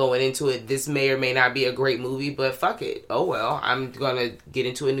already know going into it, this may or may not be a great movie, but fuck it. Oh well, I'm gonna get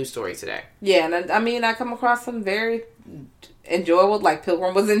into a new story today. Yeah, and I come across some very enjoyable. Like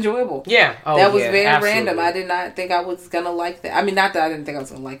Pilgrim was enjoyable. Yeah. That was very random. I did not think I was going to like that. I mean, not that I didn't think I was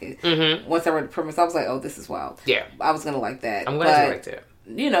going to like it. Mm-hmm. Once I read the premise, I was like, oh, this is wild. Yeah. I was going to like that. I'm glad you liked it.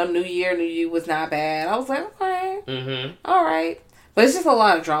 You know, New Year, New You was not bad. I was like, okay. Mm-hmm. All right. But it's just a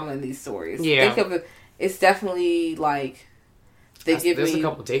lot of drama in these stories. Yeah. Think of it. It's definitely like there's a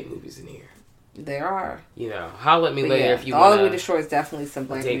couple date movies in here. There are. You know, Holler at Me Later if you want. All the Way to Shore is definitely some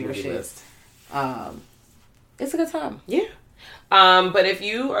Black Mirror shit. List. It's a good time. Yeah. But if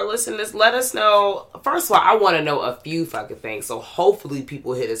you are listening to this, let us know. First of all, I want to know a few fucking things. So hopefully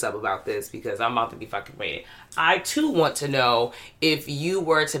people hit us up about this because I'm about to be fucking waiting. I too want to know if you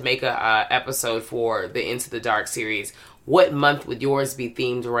were to make a episode for the Into the Dark series, what month would yours be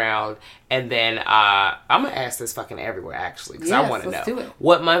themed around? And then I'm going to ask this fucking everywhere actually because I want to know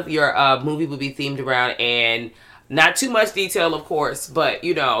what month your movie would be themed around, and not too much detail of course, but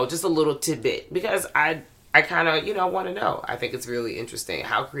you know, just a little tidbit because I kind of, you know, want to know. I think it's really interesting.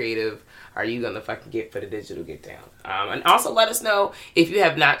 How creative are you going to fucking get for the digital get down? And also let us know if you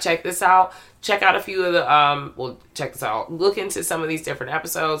have not checked this out. Check out a few of the, check this out. Look into some of these different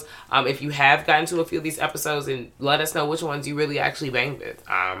episodes. If you have gotten to a few of these episodes, and let us know which ones you really actually banged with.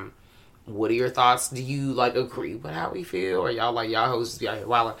 What are your thoughts? Do you, like, agree with how we feel? Or y'all, like, y'all hosts be out here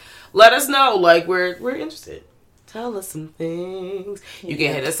wilding? Let us know. Like, we're interested. Tell us some things. You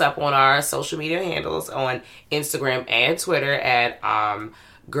can hit us up on our social media handles on Instagram and Twitter at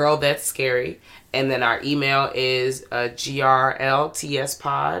Girl That's Scary. And then our email is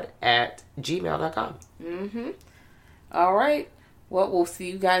grltspod@gmail.com. Mm-hmm. All right. Well, we'll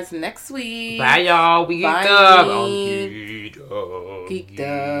see you guys next week. Bye, y'all. We geeked up. Geeked up.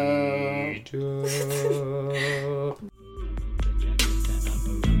 Geeked up.